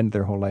parents spend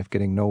their whole life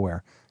getting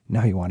nowhere.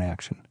 Now you want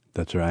action.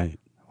 That's right.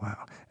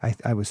 Wow.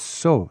 I was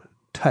so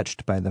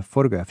touched by the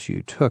photographs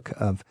you took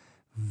of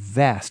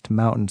vast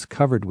mountains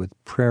covered with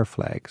prayer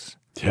flags.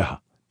 Yeah.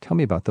 Tell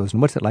me about those,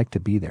 and what's it like to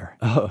be there?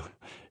 Oh,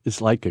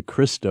 it's like a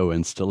Christo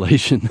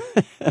installation.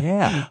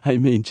 Yeah. I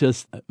mean,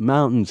 just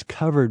mountains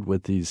covered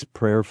with these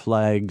prayer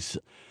flags,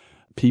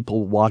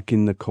 people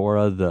walking the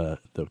Kora, the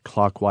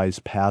clockwise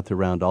path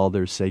around all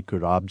their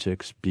sacred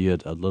objects, be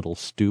it a little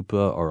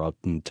stupa or an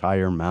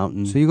entire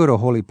mountain. So you go to a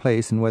holy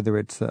place, and whether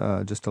it's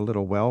just a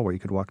little well where you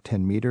could walk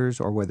 10 meters,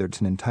 or whether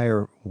it's an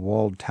entire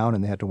walled town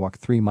and they had to walk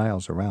 3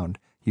 miles around,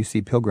 you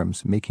see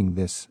pilgrims making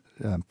this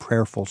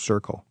prayerful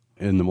circle.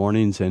 In the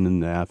mornings and in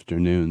the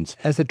afternoons.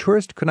 As a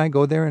tourist, can I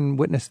go there and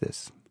witness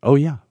this? Oh,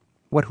 yeah.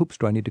 What hoops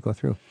do I need to go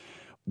through?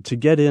 To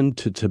get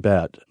into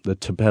Tibet, the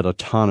Tibet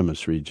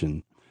Autonomous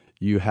Region,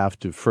 you have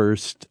to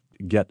first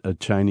get a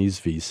Chinese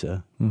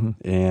visa,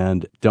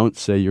 and don't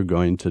say you're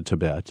going to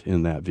Tibet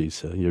in that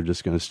visa. You're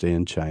just going to stay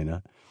in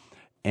China.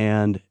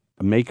 And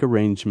make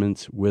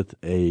arrangements with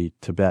a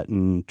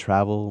Tibetan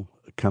travel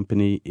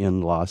company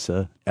in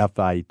Lhasa.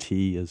 FIT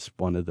is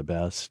one of the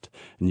best,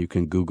 and you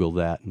can Google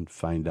that and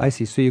find out. I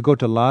see. So you go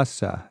to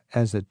Lhasa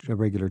as a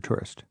regular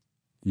tourist.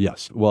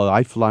 Yes. Well,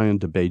 I fly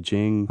into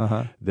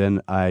Beijing,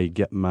 then I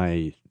get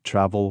my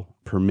travel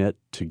permit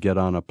to get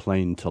on a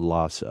plane to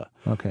Lhasa.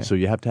 Okay. So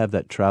you have to have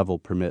that travel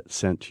permit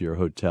sent to your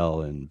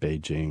hotel in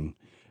Beijing.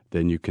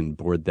 Then you can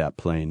board that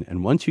plane.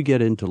 And once you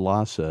get into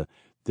Lhasa,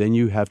 then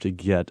you have to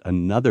get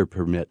another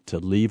permit to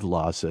leave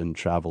Lhasa and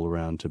travel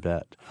around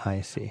Tibet.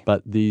 I see.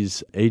 But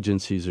these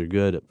agencies are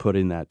good at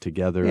putting that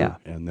together,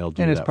 and they'll do that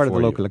for you. And it's part of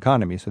the local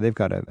economy, so they've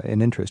got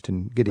an interest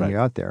in getting you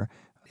out there.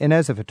 And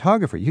as a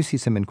photographer, you see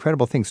some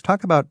incredible things.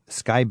 Talk about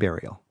sky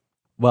burial.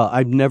 Well,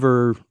 I've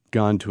never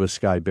gone to a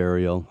sky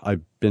burial.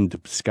 I've been to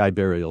sky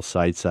burial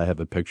sites. I have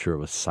a picture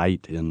of a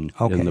site in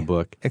the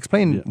book.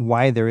 Explain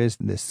why there is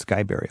this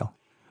sky burial.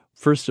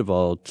 First of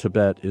all,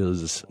 Tibet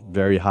is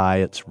very high.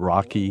 It's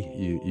rocky.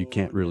 You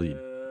can't really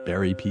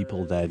bury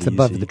people that easy. It's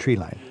above the tree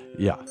line.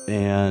 Yeah,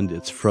 and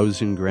it's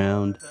frozen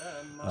ground.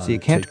 So you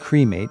can't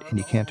cremate and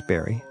you can't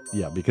bury.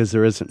 Yeah, because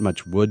there isn't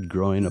much wood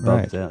growing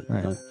above that.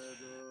 Right.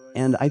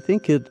 And I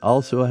think it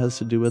also has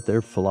to do with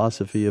their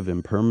philosophy of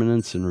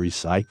impermanence and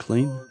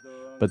recycling.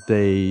 But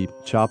they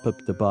chop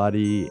up the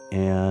body,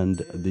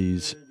 and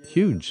these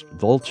huge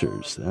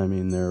vultures, I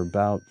mean, they're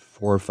about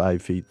 4 or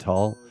 5 feet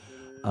tall,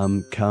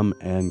 come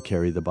and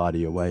carry the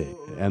body away.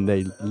 And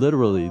they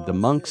literally, the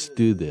monks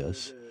do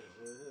this,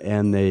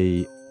 and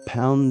they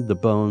pound the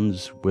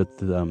bones with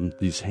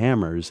these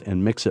hammers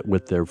and mix it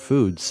with their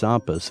food,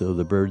 sampa, so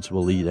the birds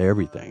will eat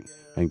everything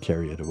and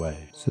carry it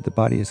away. So the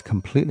body is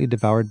completely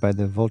devoured by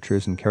the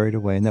vultures and carried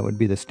away, and that would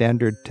be the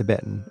standard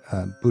Tibetan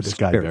Buddhist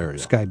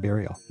sky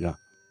burial. Yeah.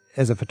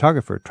 As a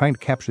photographer, trying to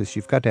capture this,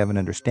 you've got to have an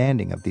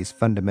understanding of these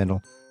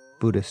fundamental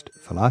Buddhist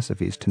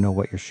philosophies to know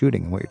what you're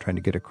shooting and what you're trying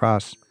to get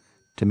across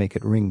to make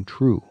it ring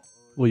true.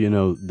 Well, you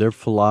know, their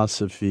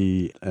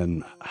philosophy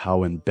and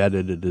how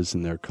embedded it is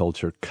in their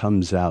culture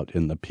comes out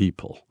in the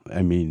people.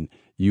 I mean,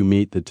 you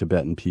meet the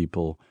Tibetan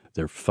people,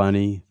 they're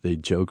funny, they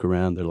joke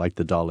around, they're like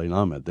the Dalai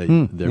Lama.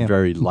 They're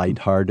very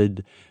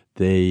lighthearted.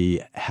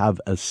 They have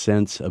a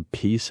sense of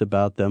peace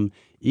about them,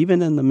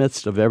 even in the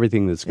midst of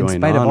everything that's going on.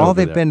 In spite of all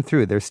they've been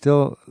through, they're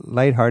still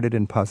lighthearted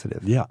and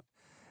positive. Yeah.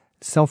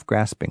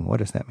 Self-grasping, what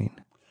does that mean?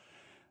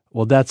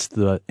 Well, that's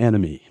the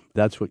enemy.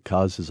 That's what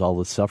causes all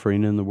the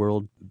suffering in the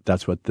world.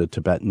 That's what the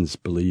Tibetans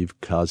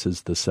believe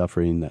causes the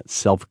suffering, that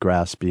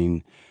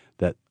self-grasping,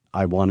 that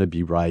I want to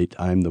be right,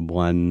 I'm the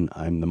one,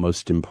 I'm the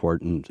most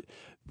important.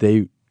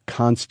 They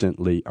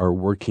constantly are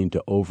working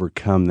to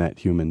overcome that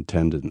human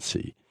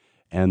tendency.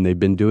 And they've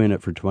been doing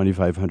it for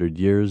 2,500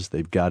 years.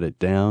 They've got it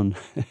down.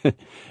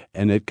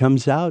 And it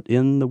comes out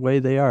in the way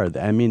they are.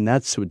 I mean,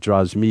 that's what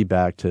draws me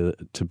back to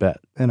Tibet.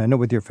 And I know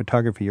with your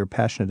photography, you're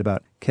passionate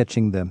about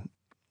catching the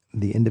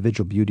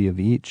individual beauty of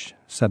each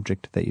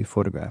subject that you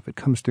photograph. It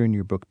comes through in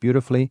your book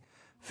beautifully.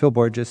 Phil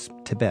Borges,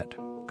 Tibet,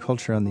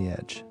 Culture on the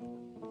Edge.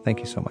 Thank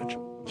you so much.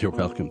 You're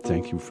welcome.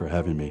 Thank you for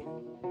having me.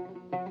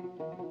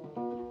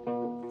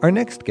 Our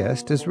next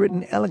guest has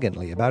written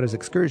elegantly about his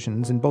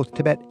excursions in both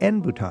Tibet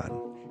and Bhutan.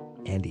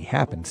 And he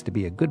happens to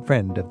be a good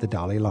friend of the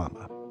Dalai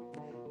Lama.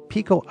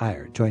 Pico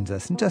Iyer joins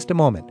us in just a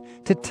moment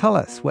to tell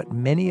us what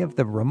many of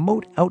the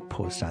remote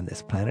outposts on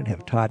this planet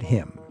have taught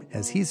him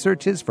as he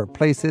searches for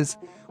places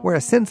where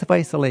a sense of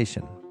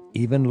isolation,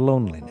 even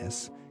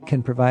loneliness,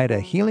 can provide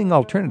a healing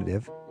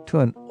alternative to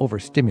an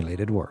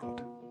overstimulated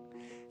world.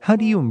 How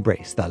do you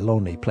embrace the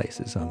lonely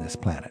places on this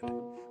planet?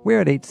 We're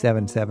at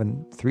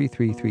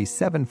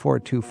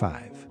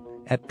 877-333-7425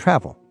 at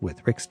Travel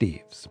with Rick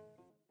Steves.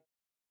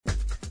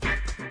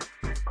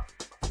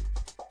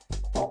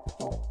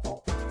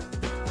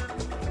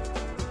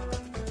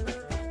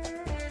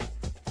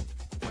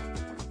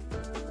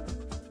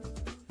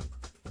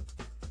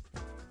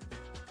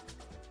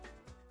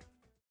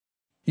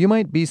 You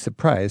might be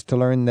surprised to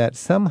learn that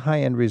some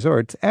high-end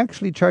resorts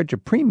actually charge a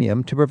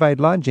premium to provide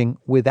lodging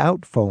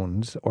without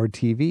phones or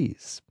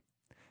TVs.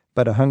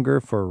 But a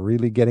hunger for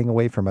really getting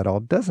away from it all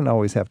doesn't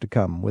always have to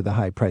come with a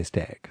high price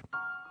tag.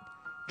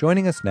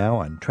 Joining us now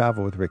on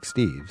Travel with Rick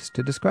Steves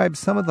to describe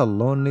some of the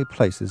lonely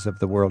places of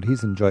the world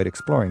he's enjoyed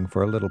exploring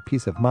for a little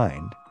peace of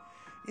mind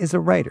is a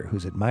writer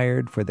who's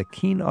admired for the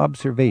keen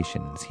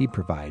observations he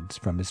provides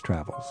from his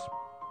travels.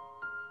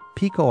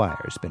 Pico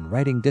Iyer's been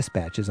writing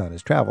dispatches on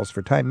his travels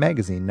for Time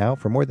magazine now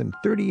for more than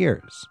 30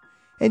 years,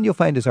 and you'll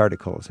find his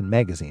articles in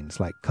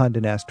magazines like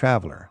Condé Nast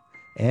Traveler,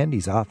 and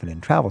he's often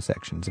in travel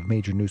sections of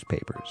major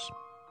newspapers.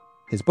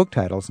 His book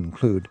titles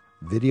include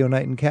Video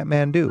Night in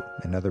Kathmandu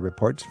and Other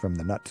Reports from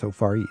the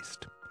Not-So-Far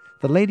East,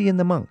 The Lady and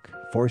the Monk,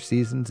 4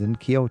 Seasons in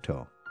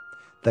Kyoto,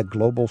 The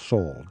Global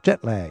Soul,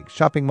 Jet Lag,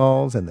 Shopping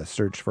Malls, and the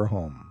Search for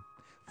Home,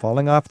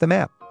 Falling Off the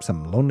Map,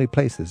 Some Lonely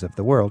Places of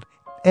the World,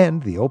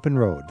 and The Open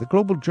Road, The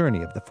Global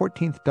Journey of the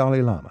 14th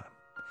Dalai Lama.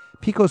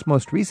 Pico's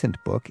most recent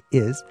book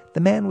is The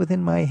Man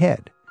Within My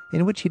Head,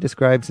 in which he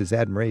describes his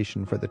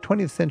admiration for the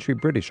 20th century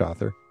British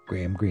author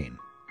Graham Greene.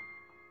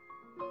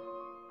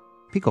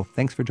 Pico,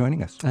 thanks for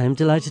joining us. I'm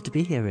delighted to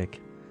be here, Rick.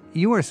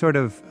 you are sort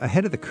of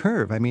ahead of the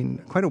curve. I mean,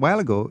 quite a while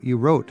ago, you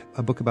wrote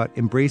a book about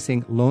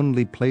embracing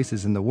lonely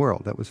places in the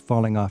world that was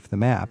falling off the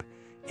map.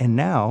 And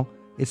now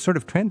it's sort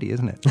of trendy,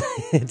 isn't it?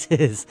 It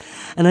is.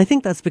 And I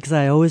think that's because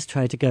I always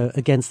try to go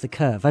against the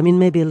curve. I mean,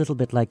 maybe a little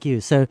bit like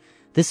you. So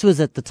this was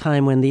at the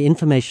time when the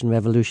information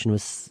revolution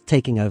was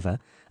taking over.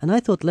 And I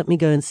thought, let me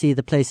go and see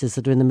the places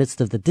that are in the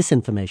midst of the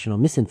disinformation or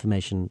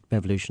misinformation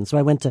revolution. So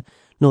I went to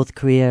North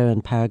Korea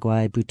and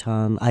Paraguay,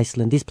 Bhutan,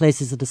 Iceland, these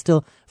places that are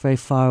still very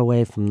far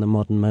away from the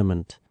modern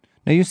moment.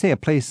 Now, you say a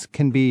place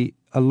can be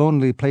a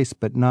lonely place,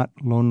 but not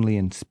lonely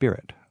in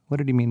spirit. What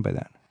did you mean by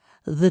that?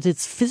 That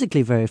it's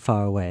physically very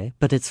far away,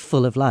 but it's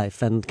full of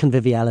life and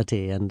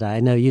conviviality. And I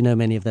know you know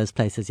many of those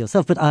places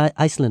yourself, but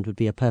Iceland would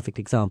be a perfect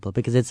example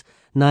because it's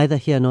neither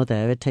here nor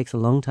there. It takes a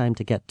long time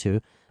to get to.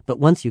 But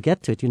once you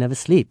get to it, you never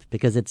sleep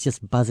because it's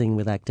just buzzing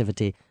with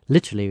activity,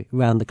 literally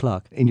round the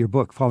clock. In your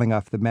book, Falling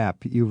Off the Map,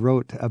 you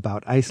wrote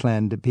about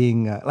Iceland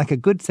being like a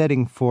good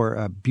setting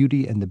for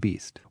Beauty and the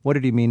Beast. What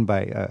did you mean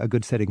by a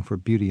good setting for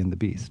Beauty and the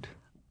Beast?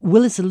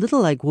 Well, it's a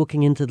little like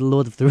walking into the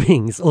Lord of the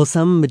Rings or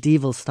some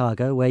medieval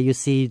saga where you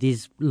see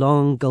these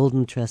long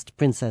golden-tressed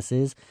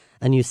princesses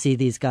and you see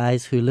these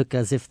guys who look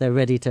as if they're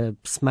ready to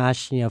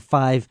smash,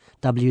 5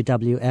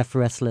 WWF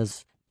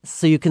wrestlers.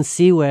 So you can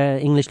see where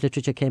English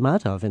literature came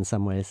out of in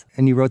some ways.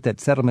 And you wrote that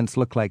settlements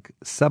look like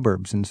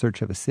suburbs in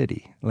search of a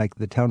city, like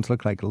the towns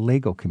look like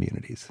Lego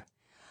communities.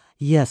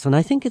 Yes, and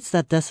I think it's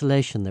that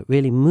desolation that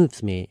really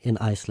moves me in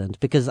Iceland,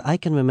 because I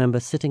can remember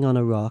sitting on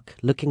a rock,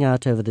 looking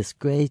out over this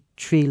grey,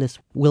 treeless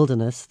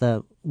wilderness,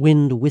 the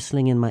wind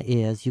whistling in my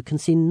ears. You can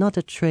see not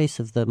a trace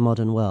of the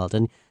modern world,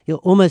 and you're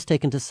almost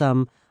taken to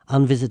some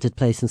unvisited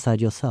place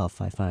inside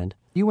yourself, I find.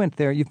 You went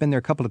there, you've been there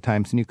a couple of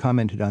times, and you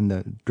commented on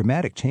the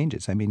dramatic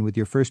changes. I mean, with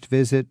your first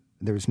visit,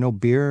 there was no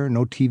beer,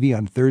 no TV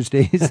on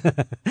Thursdays.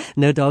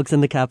 No dogs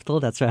in the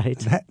capital, that's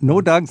right. No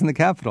dogs in the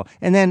capital.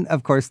 And then,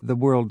 of course, the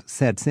world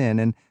sets in,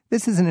 and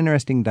this is an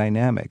interesting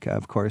dynamic,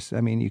 of course. I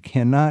mean, you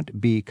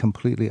cannot be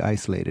completely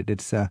isolated.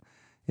 It's a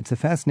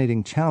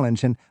fascinating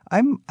challenge, and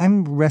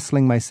I'm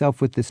wrestling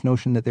myself with this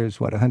notion that there's,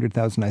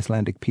 100,000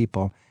 Icelandic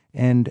people,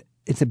 and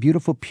it's a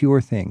beautiful,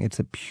 pure thing. It's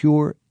a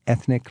pure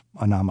ethnic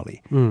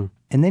anomaly.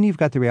 And then you've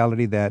got the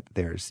reality that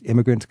there's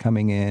immigrants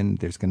coming in,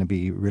 there's going to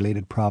be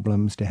related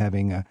problems to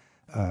having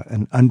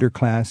an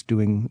underclass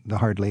doing the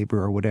hard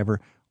labor or whatever.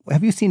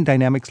 Have you seen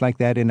dynamics like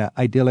that in an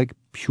idyllic,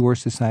 pure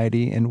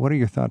society, and what are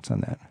your thoughts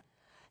on that?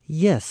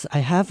 Yes, I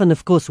have, and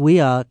of course we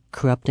are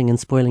corrupting and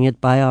spoiling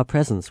it by our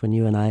presence when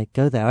you and I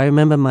go there. I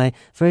remember my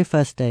very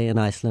first day in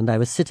Iceland. I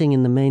was sitting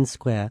in the main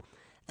square,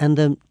 and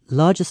the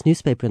largest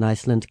newspaper in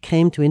Iceland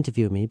came to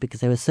interview me because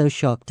they were so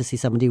shocked to see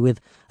somebody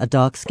with a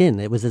dark skin.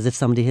 It was as if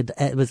somebody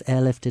was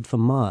airlifted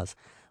from Mars.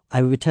 I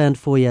returned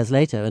 4 years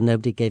later, and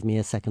nobody gave me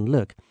a second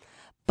look.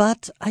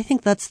 But I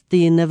think that's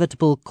the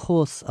inevitable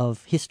course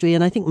of history,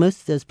 and I think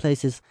most of those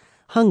places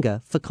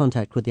hunger for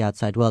contact with the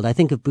outside world. I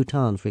think of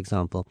Bhutan, for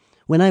example.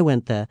 When I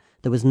went there,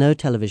 there was no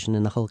television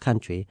in the whole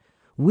country,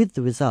 with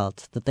the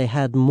result that they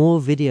had more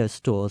video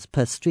stores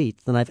per street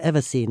than I've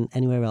ever seen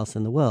anywhere else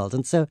in the world.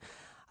 And so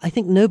I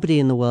think nobody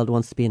in the world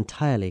wants to be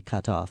entirely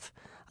cut off.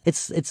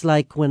 It's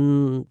like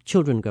when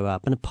children grow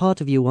up, and a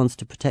part of you wants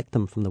to protect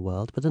them from the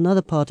world, but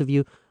another part of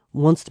you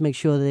wants to make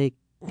sure they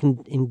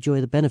can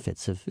enjoy the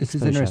benefits of exposure. This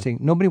is interesting.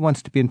 Nobody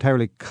wants to be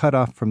entirely cut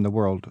off from the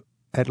world,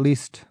 at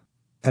least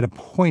at a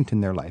point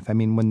in their life. I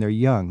mean, when they're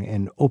young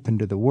and open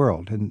to the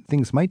world, and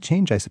things might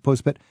change, I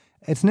suppose, but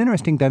it's an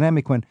interesting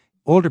dynamic when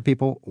older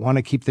people want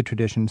to keep the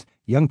traditions,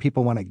 young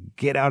people want to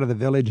get out of the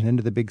village and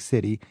into the big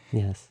city.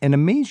 Yes. And a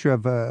measure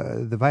of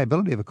the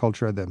viability of a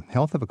culture, or the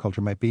health of a culture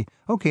might be,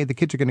 okay, the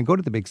kids are going to go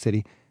to the big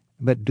city,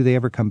 but do they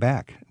ever come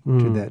back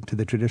to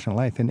the traditional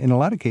life? And in a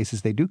lot of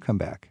cases, they do come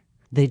back.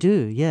 They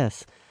do,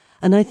 yes.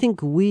 And I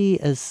think we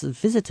as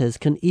visitors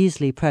can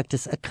easily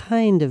practice a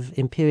kind of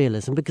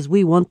imperialism because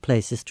we want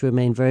places to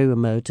remain very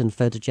remote and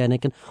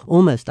photogenic and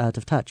almost out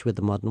of touch with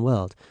the modern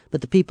world.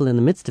 But the people in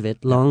the midst of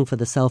it long for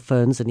the cell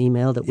phones and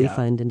email that we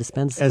find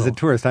indispensable. As a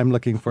tourist, I'm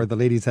looking for the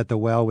ladies at the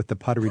well with the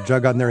pottery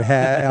jug on their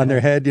head,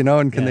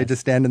 and can they just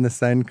stand in the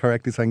sun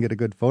correctly so I can get a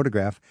good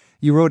photograph?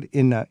 You wrote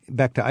in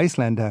Back to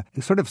Iceland,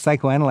 sort of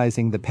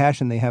psychoanalyzing the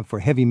passion they have for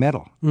heavy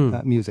metal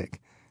music.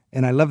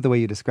 And I love the way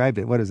you described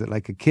it. What is it,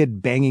 like a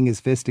kid banging his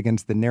fist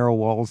against the narrow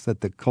walls that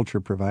the culture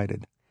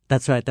provided?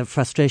 That's right, the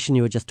frustration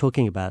you were just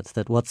talking about,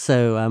 that what's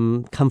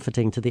so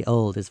comforting to the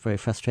old is very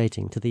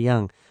frustrating to the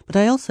young. But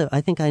I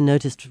think I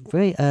noticed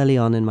very early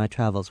on in my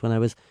travels when I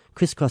was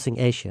crisscrossing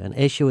Asia, and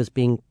Asia was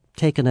being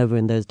taken over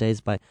in those days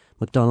by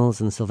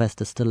McDonald's and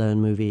Sylvester Stallone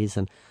movies,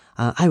 and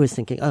I was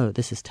thinking, oh,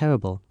 this is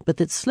terrible. But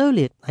that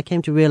slowly I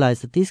came to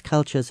realize that these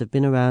cultures have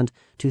been around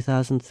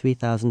 2,000,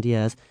 3,000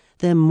 years.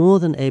 They're more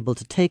than able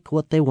to take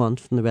what they want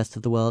from the rest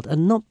of the world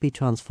and not be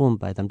transformed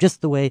by them, just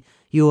the way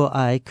you or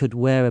I could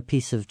wear a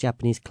piece of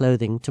Japanese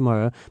clothing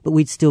tomorrow, but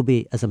we'd still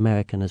be as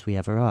American as we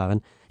ever are.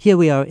 And here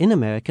we are in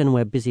America, and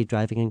we're busy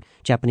driving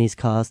Japanese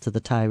cars to the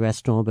Thai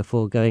restaurant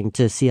before going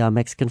to see our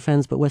Mexican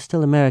friends, but we're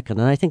still American.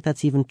 And I think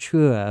that's even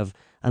truer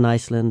an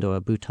Iceland or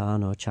a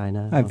Bhutan or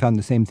China. I've found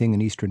the same thing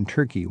in Eastern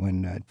Turkey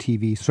when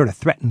TV sort of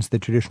threatens the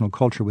traditional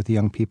culture with the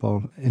young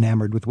people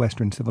enamored with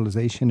Western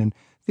civilization. And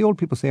the old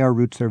people say our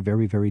roots are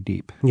very, very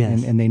deep.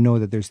 Yes. And they know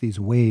that there's these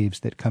waves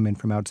that come in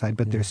from outside,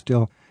 but they're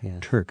still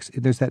Turks.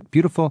 There's that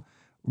beautiful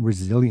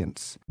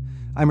resilience.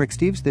 I'm Rick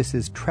Steves. This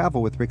is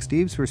Travel with Rick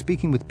Steves. We're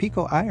speaking with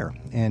Pico Iyer,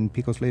 and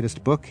Pico's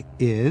latest book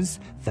is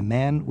The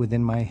Man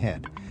Within My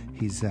Head.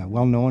 He's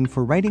well known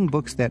for writing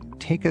books that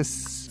take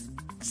us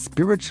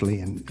spiritually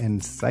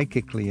and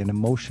psychically and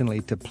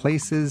emotionally to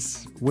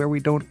places where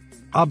we don't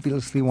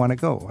obviously want to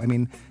go. I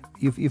mean,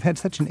 you've had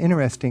such an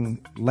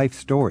interesting life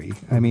story.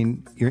 I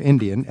mean, you're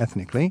Indian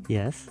ethnically.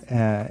 Yes.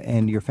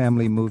 And your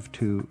family moved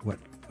to,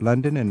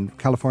 London and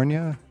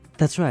California?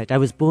 That's right. I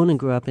was born and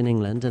grew up in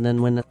England, and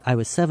then when I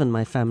was 7,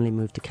 my family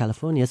moved to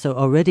California. So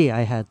already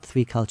I had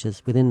 3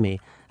 cultures within me.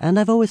 And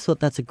I've always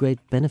thought that's a great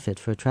benefit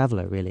for a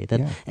traveler, really,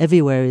 that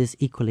everywhere is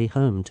equally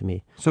home to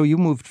me. So you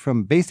moved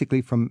from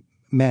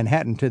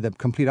Manhattan to the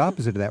complete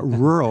opposite of that,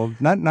 rural,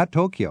 not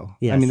Tokyo.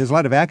 Yes. I mean, there's a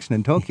lot of action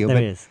in Tokyo, There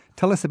but is.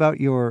 Tell us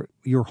about your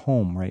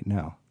home right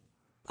now.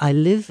 I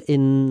live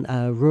in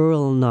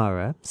rural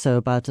Nara, so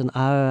about an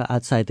hour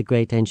outside the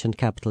great ancient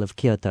capital of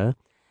Kyoto.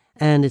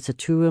 And it's a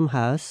 2-room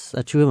house,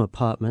 a 2-room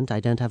apartment. I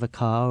don't have a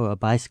car or a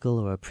bicycle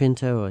or a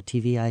printer or a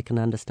TV I can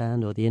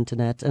understand or the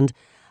internet. And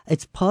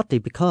it's partly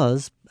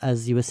because,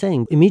 as you were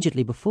saying,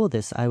 immediately before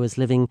this, I was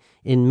living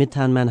in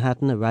Midtown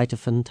Manhattan, a writer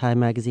for Time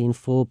magazine,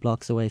 4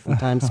 blocks away from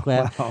Times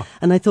Square. Wow.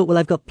 And I thought, well,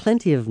 I've got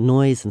plenty of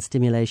noise and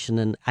stimulation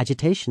and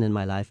agitation in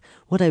my life.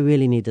 What I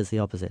really need is the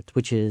opposite,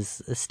 which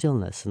is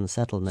stillness and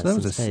settledness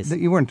and space.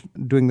 You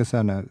weren't doing this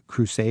on a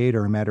crusade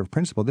or a matter of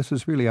principle. This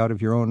was really out of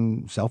your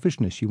own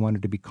selfishness. You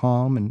wanted to be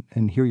calm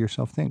and hear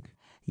yourself think.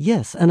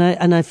 Yes, and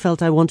I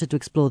felt I wanted to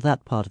explore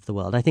that part of the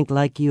world. I think,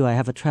 like you, I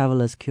have a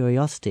traveler's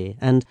curiosity,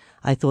 and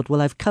I thought,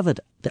 well, I've covered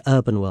the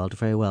urban world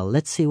very well.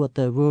 Let's see what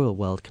the rural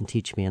world can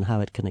teach me and how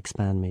it can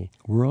expand me.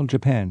 Rural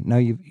Japan. Now,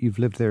 you've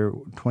lived there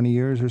 20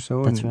 years or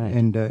so. That's right.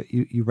 And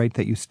you write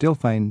that you still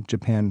find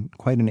Japan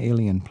quite an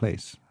alien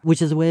place.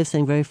 Which is a way of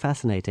saying very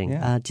fascinating.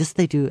 Yeah. Just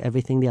they do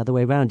everything the other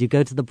way around. You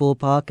go to the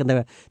ballpark and there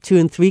are 2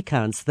 and 3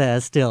 counts there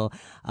still.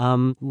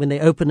 When they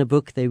open a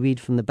book, they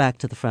read from the back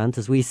to the front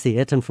as we see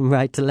it and from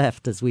right to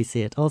left as we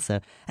see it also.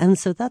 And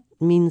so that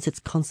means it's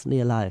constantly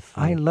alive.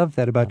 I love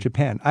that about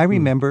Japan. I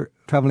remember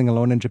traveling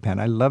alone in Japan.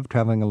 I love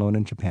traveling alone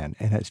in Japan.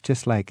 And it's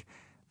just like,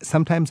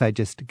 sometimes I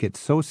just get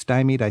so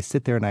stymied, I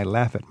sit there and I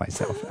laugh at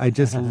myself. I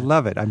just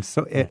love it.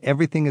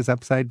 Everything is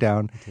upside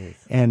down.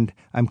 And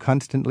I'm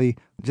constantly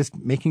just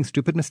making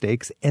stupid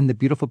mistakes, and the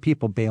beautiful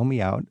people bail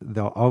me out.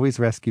 They'll always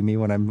rescue me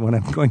when I'm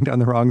going down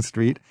the wrong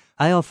street.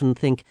 I often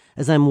think,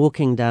 as I'm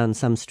walking down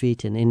some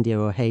street in India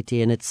or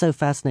Haiti, and it's so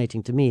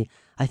fascinating to me,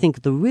 I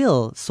think the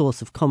real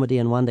source of comedy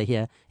and wonder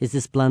here is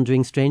this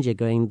blundering stranger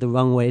going the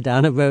wrong way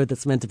down a road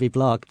that's meant to be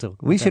blocked.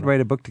 We should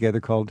write a book together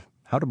called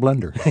How to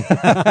Blunder.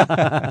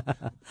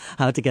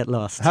 How to Get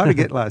Lost. How to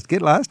Get Lost.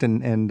 Get lost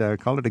and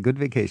call it a good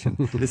vacation.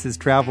 This is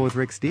Travel with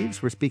Rick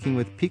Steves. We're speaking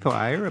with Pico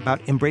Iyer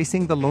about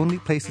embracing the lonely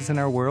places in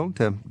our world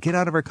to get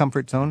out of our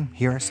comfort zone,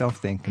 hear ourselves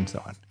think, and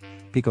so on.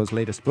 Pico's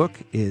latest book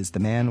is The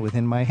Man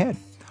Within My Head.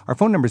 Our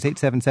phone number is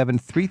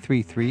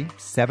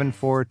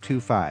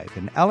 877-333-7425.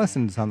 And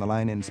Allison's on the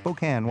line in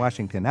Spokane,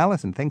 Washington.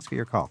 Allison, thanks for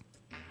your call.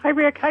 Hi,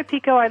 Rick. Hi,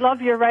 Pico. I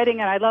love your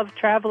writing, and I love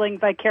traveling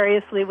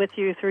vicariously with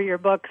you through your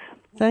books.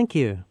 Thank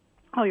you.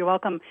 Oh, you're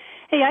welcome.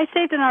 Hey, I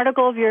saved an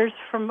article of yours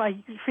from a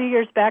few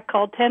years back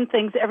called 10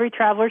 Things Every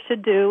Traveler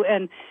Should Do,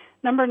 and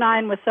number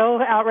 9 was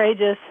so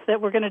outrageous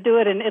that we're going to do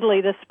it in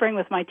Italy this spring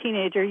with my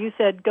teenager. You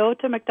said, go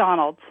to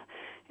McDonald's,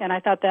 and I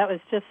thought that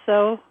was just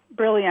so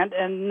brilliant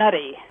and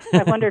nutty.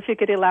 I wonder if you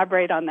could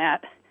elaborate on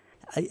that.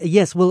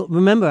 Yes, well,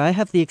 remember, I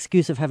have the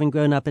excuse of having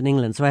grown up in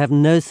England, so I have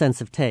no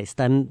sense of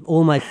taste.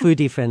 All my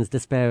foodie friends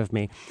despair of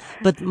me.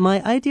 But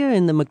my idea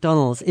in the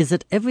McDonald's is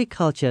that every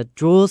culture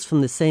draws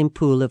from the same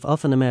pool of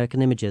often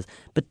American images,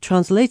 but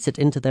translates it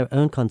into their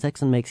own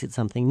context and makes it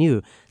something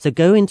new. So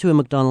go into a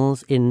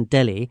McDonald's in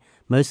Delhi.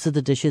 Most of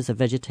the dishes are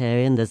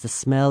vegetarian. There's the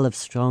smell of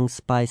strong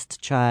spiced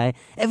chai.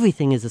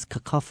 Everything is as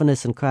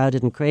cacophonous and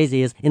crowded and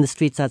crazy as in the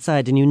streets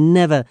outside, and you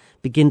never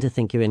begin to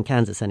think you're in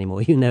Kansas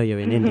anymore. You know you're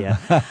in India.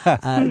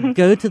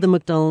 Go to the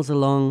McDonald's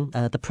along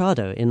the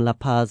Prado in La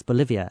Paz,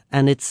 Bolivia,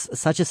 and it's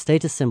such a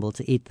status symbol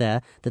to eat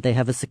there that they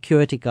have a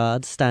security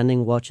guard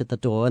standing watch at the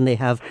door, and they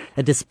have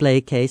a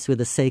display case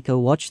with a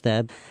Seiko watch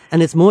there,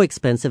 and it's more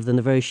expensive than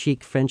the very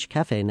chic French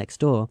cafe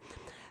next door.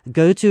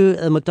 Go to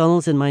a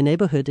McDonald's in my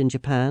neighborhood in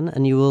Japan,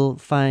 and you will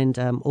find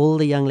all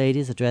the young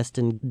ladies are dressed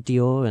in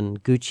Dior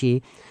and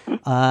Gucci.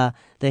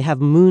 They have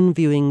moon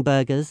viewing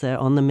burgers. They're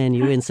on the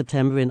menu in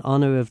September in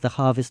honor of the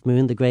harvest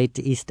moon, the great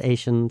East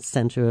Asian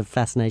center of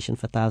fascination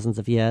for thousands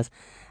of years.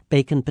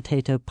 Bacon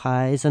potato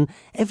pies, and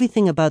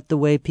everything about the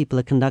way people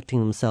are conducting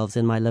themselves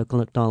in my local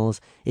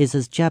McDonald's is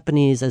as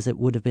Japanese as it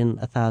would have been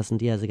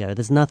 1,000 years ago.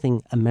 There's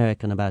nothing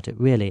American about it,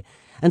 really.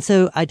 And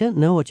so I don't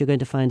know what you're going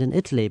to find in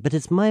Italy, but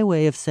it's my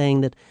way of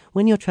saying that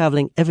when you're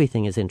traveling,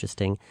 everything is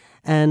interesting.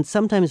 And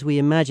sometimes we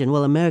imagine,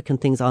 well, American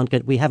things aren't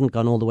good. We haven't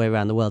gone all the way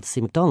around the world to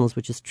see McDonald's,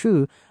 which is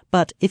true.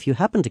 But if you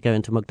happen to go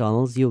into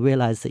McDonald's, you'll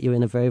realize that you're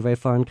in a very, very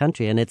foreign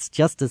country. And it's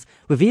just as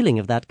revealing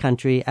of that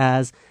country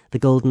as the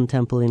Golden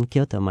Temple in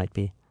Kyoto might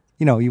be.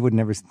 You know, you would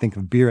never think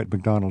of beer at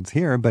McDonald's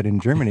here, but in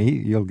Germany,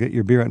 you'll get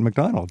your beer at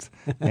McDonald's.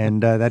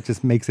 And that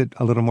just makes it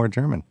a little more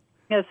German.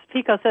 As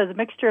Pico says, a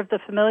mixture of the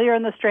familiar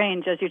and the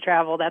strange as you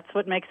travel. That's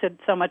what makes it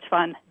so much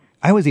fun.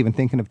 I was even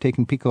thinking of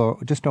taking Pico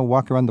just to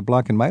walk around the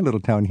block in my little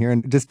town here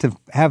and just to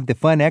have the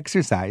fun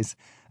exercise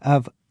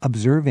of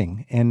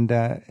observing and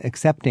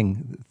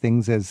accepting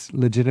things as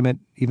legitimate,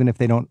 even if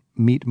they don't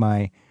meet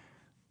my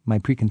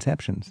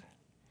preconceptions.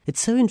 It's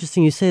so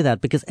interesting you say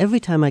that, because every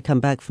time I come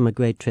back from a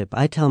great trip,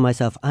 I tell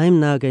myself I'm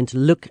now going to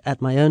look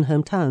at my own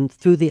hometown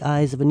through the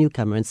eyes of a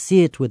newcomer and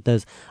see it with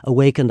those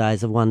awakened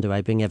eyes of wonder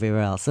I bring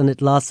everywhere else. And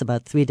it lasts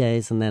about 3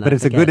 days, and then But I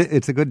it's forget.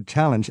 it's a good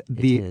challenge.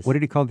 What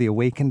did he call the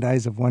awakened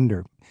eyes of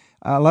wonder?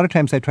 A lot of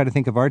times I try to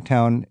think of our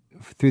town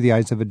through the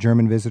eyes of a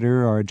German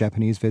visitor or a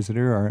Japanese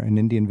visitor or an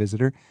Indian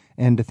visitor,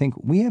 and to think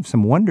we have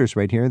some wonders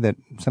right here that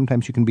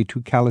sometimes you can be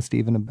too callous to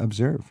even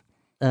observe.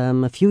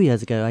 A few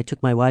years ago, I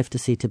took my wife to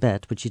see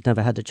Tibet, which she'd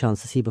never had a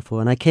chance to see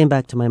before, and I came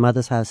back to my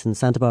mother's house in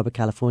Santa Barbara,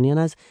 California, and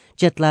I was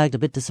jet-lagged, a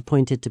bit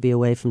disappointed to be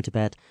away from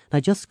Tibet. And I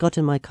just got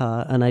in my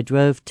car, and I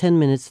drove 10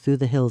 minutes through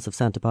the hills of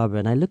Santa Barbara,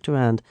 and I looked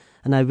around,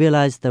 and I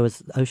realized there was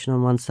the ocean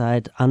on one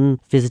side,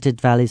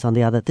 unvisited valleys on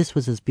the other. This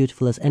was as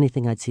beautiful as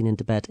anything I'd seen in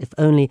Tibet, if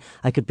only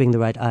I could bring the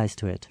right eyes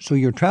to it. So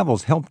your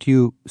travels helped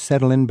you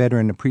settle in better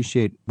and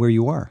appreciate where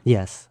you are.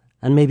 Yes,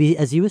 and maybe,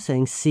 as you were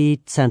saying, see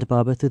Santa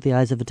Barbara through the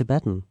eyes of a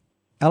Tibetan.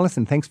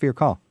 Allison, thanks for your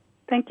call.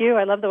 Thank you.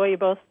 I love the way you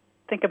both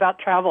think about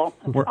travel.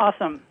 It's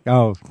awesome.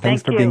 Oh, thanks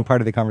Thank for you. being part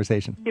of the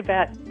conversation. You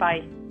bet.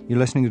 Bye. You're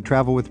listening to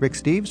Travel with Rick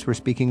Steves. We're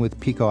speaking with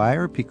Pico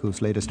Iyer.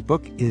 Pico's latest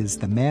book is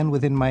The Man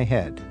Within My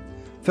Head.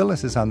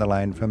 Phyllis is on the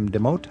line from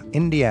Demotte,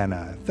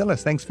 Indiana.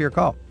 Phyllis, thanks for your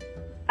call.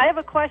 I have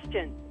a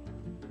question.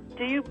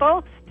 Do you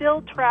both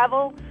still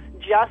travel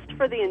just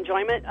for the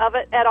enjoyment of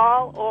it at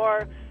all,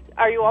 or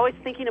are you always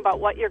thinking about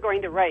what you're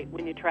going to write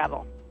when you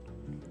travel?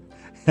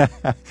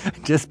 I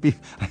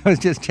was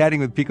just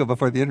chatting with Pico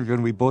before the interview,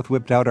 and we both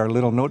whipped out our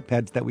little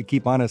notepads that we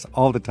keep on us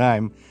all the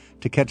time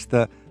to catch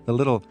the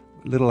little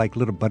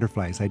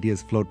butterflies.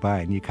 Ideas float by,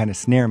 and you kind of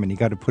snare them, and you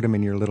got to put them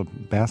in your little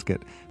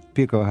basket.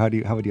 Pico, how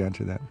would you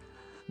answer that?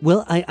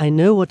 Well, I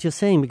know what you're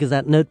saying, because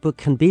that notebook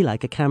can be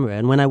like a camera.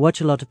 And when I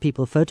watch a lot of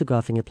people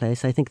photographing a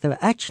place, I think they're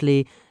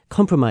actually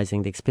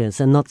compromising the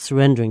experience and not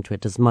surrendering to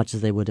it as much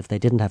as they would if they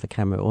didn't have a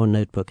camera or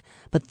notebook.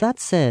 But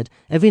that said,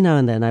 every now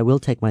and then I will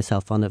take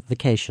myself on a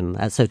vacation,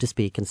 so to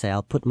speak, and say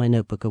I'll put my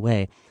notebook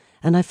away.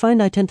 And I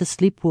find I tend to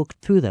sleepwalk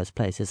through those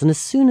places. And as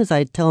soon as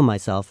I tell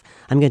myself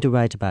I'm going to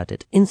write about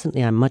it,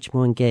 instantly I'm much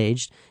more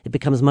engaged. It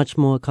becomes much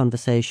more a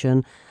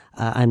conversation.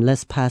 I'm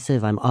less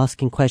passive. I'm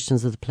asking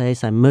questions of the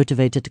place. I'm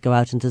motivated to go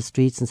out into the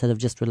streets instead of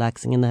just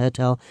relaxing in the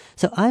hotel.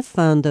 So I've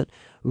found that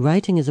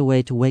writing is a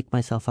way to wake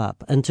myself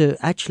up and to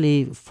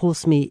actually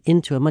force me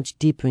into a much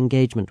deeper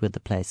engagement with the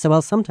place. So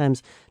I'll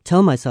sometimes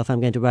tell myself I'm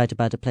going to write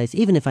about a place,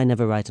 even if I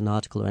never write an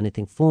article or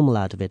anything formal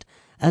out of it,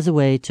 as a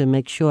way to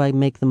make sure I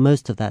make the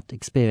most of that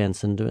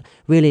experience and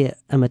really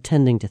am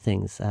attending to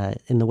things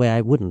in the way I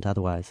wouldn't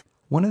otherwise.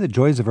 One of the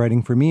joys of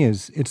writing for me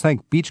is it's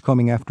like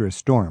beachcombing after a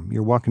storm.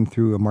 You're walking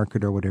through a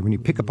market or whatever, and you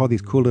pick up all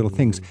these cool little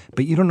things,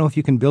 but you don't know if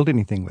you can build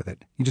anything with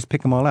it. You just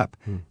pick them all up.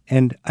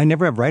 And I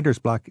never have writer's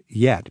block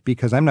yet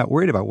because I'm not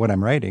worried about what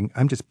I'm writing.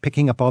 I'm just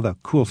picking up all the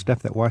cool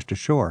stuff that washed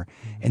ashore.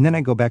 And then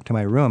I go back to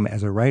my room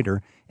as a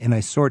writer, and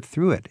I sort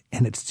through it.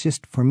 And it's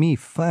just, for me,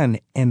 fun.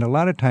 And a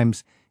lot of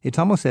times, it's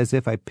almost as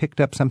if I picked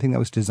up something that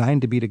was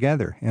designed to be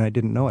together, and I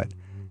didn't know it.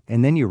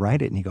 And then you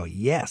write it, and you go,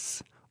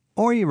 yes.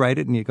 Or you write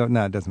it and you go,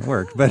 no, it doesn't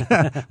work.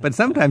 But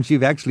sometimes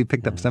you've actually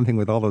picked up something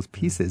with all those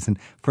pieces. And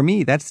for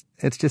me,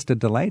 it's just a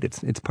delight.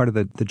 It's part of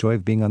the joy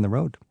of being on the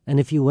road.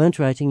 And if you weren't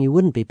writing, you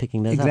wouldn't be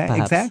picking those up,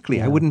 perhaps. Exactly.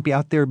 Yeah. I wouldn't be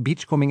out there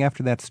beachcombing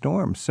after that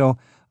storm. So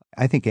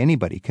I think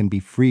anybody can be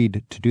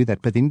freed to do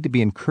that, but they need to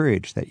be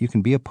encouraged that you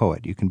can be a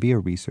poet, you can be a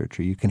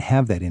researcher, you can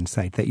have that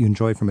insight that you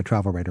enjoy from a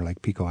travel writer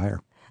like Pico Iyer.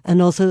 And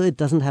also, it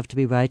doesn't have to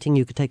be writing.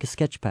 You could take a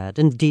sketch pad.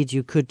 Indeed,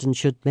 you could and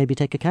should maybe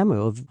take a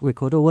camera or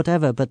record or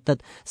whatever, but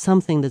that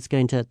something that's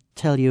going to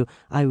tell you,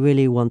 I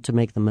really want to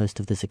make the most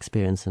of this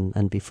experience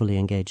and be fully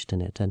engaged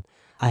in it. And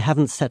I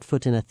haven't set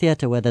foot in a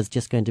theatre where there's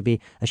just going to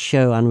be a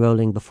show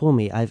unrolling before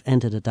me. I've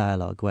entered a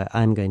dialogue where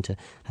I'm going to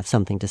have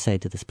something to say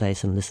to this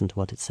place and listen to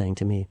what it's saying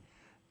to me.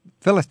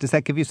 Phyllis, does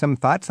that give you some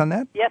thoughts on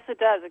that? Yes, it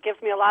does. It gives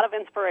me a lot of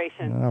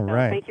inspiration. All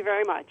right. Thank you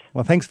very much.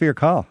 Well, thanks for your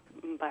call.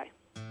 Bye.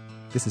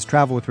 This is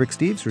Travel with Rick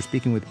Steves. We're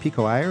speaking with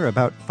Pico Iyer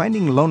about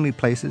finding lonely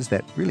places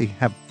that really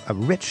have a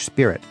rich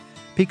spirit.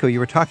 Pico, you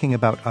were talking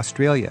about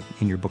Australia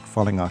in your book,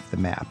 Falling Off the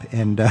Map.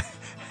 And,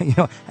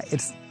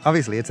 it's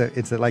obviously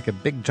it's like a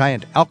big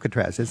giant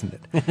Alcatraz, isn't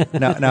it?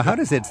 Now, how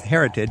does its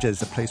heritage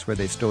as a place where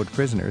they stowed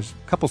prisoners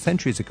a couple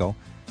centuries ago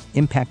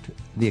impact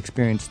the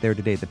experience there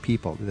today, the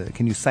people?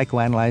 Can you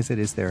psychoanalyze it?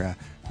 Is there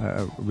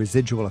a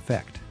residual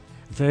effect?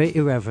 very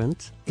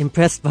irreverent,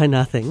 impressed by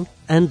nothing,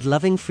 and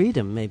loving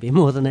freedom, maybe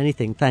more than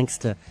anything, thanks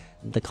to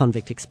the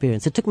convict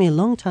experience. It took me a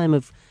long time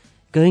of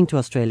going to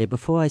Australia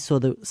before I saw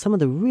some of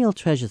the real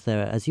treasures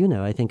there, as you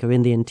know, I think, are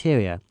in the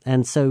interior.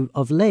 And so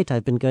of late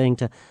I've been going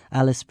to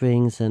Alice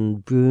Springs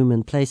and Broome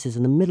and places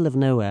in the middle of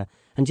nowhere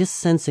and just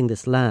sensing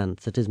this land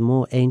that is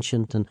more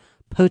ancient and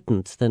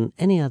potent than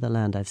any other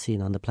land I've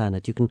seen on the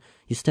planet.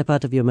 You step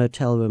out of your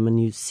motel room and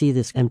you see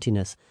this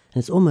emptiness,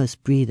 and it's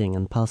almost breathing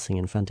and pulsing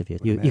in front of you.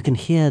 You can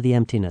hear the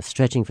emptiness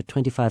stretching for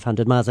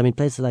 2,500 miles. I mean,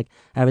 places like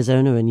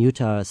Arizona and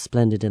Utah are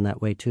splendid in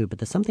that way too, but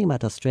there's something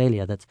about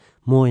Australia that's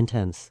more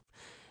intense.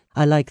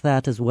 I like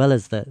that as well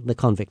as the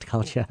convict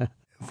culture.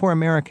 For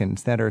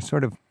Americans that are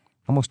sort of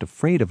almost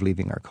afraid of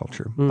leaving our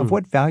culture, of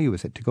what value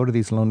is it to go to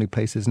these lonely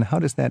places, and how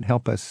does that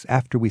help us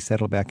after we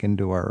settle back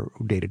into our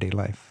day-to-day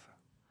life?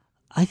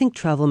 I think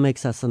travel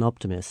makes us an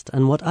optimist,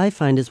 and what I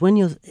find is when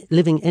you're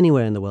living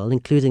anywhere in the world,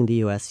 including the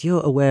US,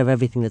 you're aware of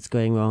everything that's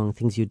going wrong,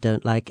 things you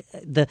don't like.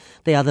 The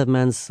other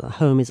man's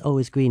home is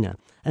always greener.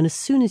 And as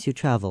soon as you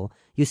travel,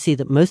 you see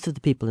that most of the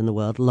people in the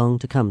world long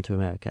to come to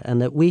America,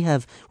 and that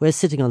we're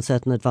sitting on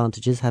certain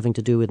advantages having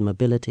to do with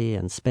mobility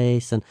and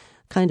space and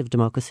kind of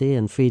democracy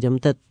and freedom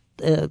that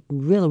are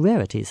real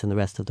rarities in the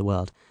rest of the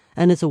world.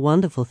 And it's a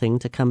wonderful thing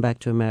to come back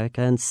to America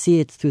and see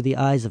it through the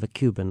eyes of a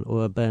Cuban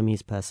or a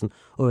Burmese person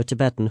or a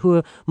Tibetan who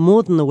are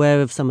more than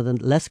aware of some of the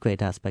less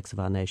great aspects of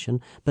our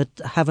nation, but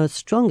have a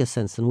stronger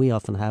sense than we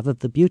often have of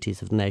the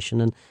beauties of the nation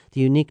and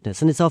the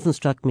uniqueness. And it's often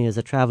struck me as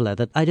a traveler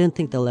that I don't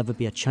think there'll ever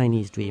be a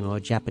Chinese dream or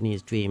a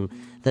Japanese dream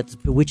that's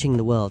bewitching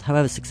the world,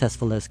 however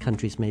successful those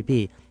countries may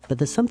be. But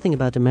there's something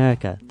about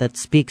America that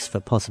speaks for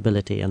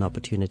possibility and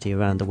opportunity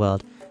around the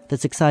world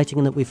that's exciting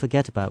and that we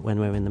forget about when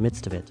we're in the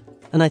midst of it.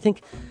 And I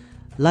think,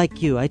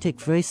 like you, I take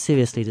very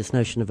seriously this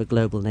notion of a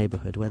global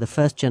neighborhood. We're the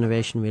first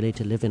generation really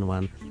to live in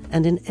one.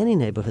 And in any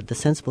neighborhood, the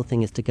sensible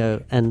thing is to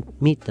go and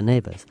meet the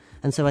neighbors.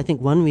 And so I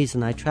think one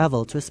reason I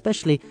travel to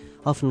especially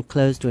often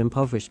closed or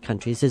impoverished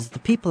countries is the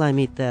people I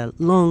meet there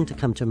long to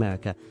come to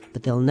America,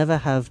 but they'll never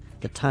have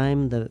the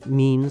time, the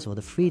means, or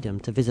the freedom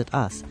to visit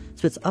us.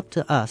 So it's up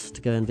to us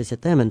to go and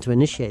visit them and to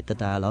initiate the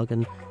dialogue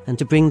and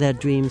to bring their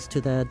dreams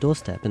to their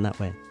doorstep in that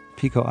way.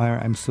 Pico Iyer,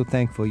 I'm so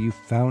thankful you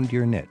found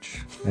your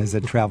niche as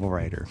a travel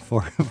writer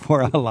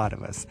for a lot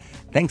of us.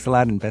 Thanks a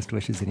lot and best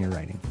wishes in your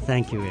writing.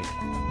 Thank you, Rick.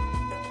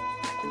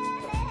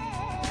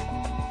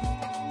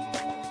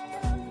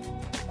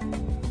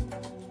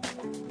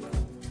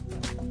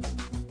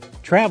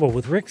 Travel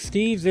with Rick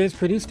Steves is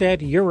produced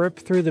at Europe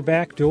Through the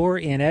Back Door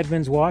in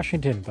Edmonds,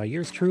 Washington by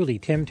yours truly,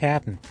 Tim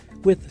Tatton,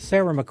 with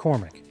Sarah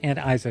McCormick and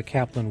Isaac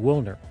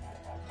Kaplan-Woolner.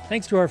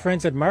 Thanks to our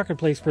friends at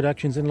Marketplace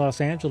Productions in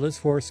Los Angeles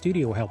for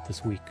studio help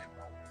this week.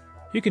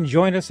 You can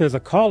join us as a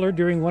caller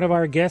during one of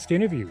our guest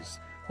interviews,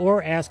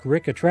 or ask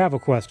Rick a travel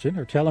question,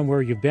 or tell him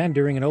where you've been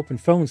during an open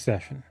phone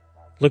session.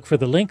 Look for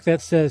the link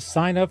that says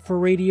Sign Up for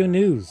Radio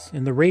News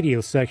in the radio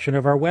section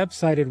of our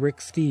website at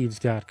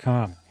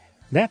ricksteves.com.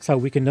 That's how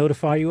we can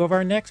notify you of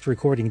our next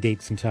recording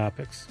dates and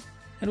topics.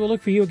 And we'll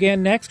look for you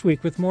again next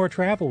week with more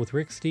Travel with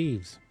Rick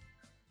Steves.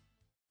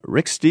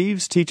 Rick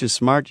Steves teaches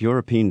smart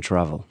European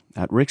travel.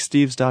 At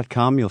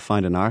ricksteves.com you'll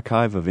find an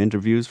archive of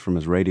interviews from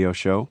his radio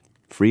show,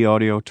 free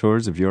audio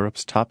tours of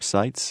Europe's top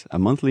sites, a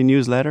monthly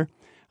newsletter,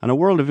 and a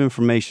world of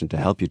information to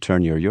help you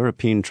turn your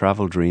European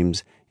travel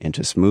dreams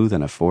into smooth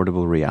and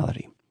affordable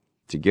reality.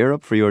 To gear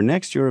up for your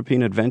next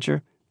European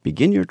adventure,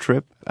 begin your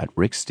trip at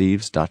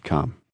ricksteves.com.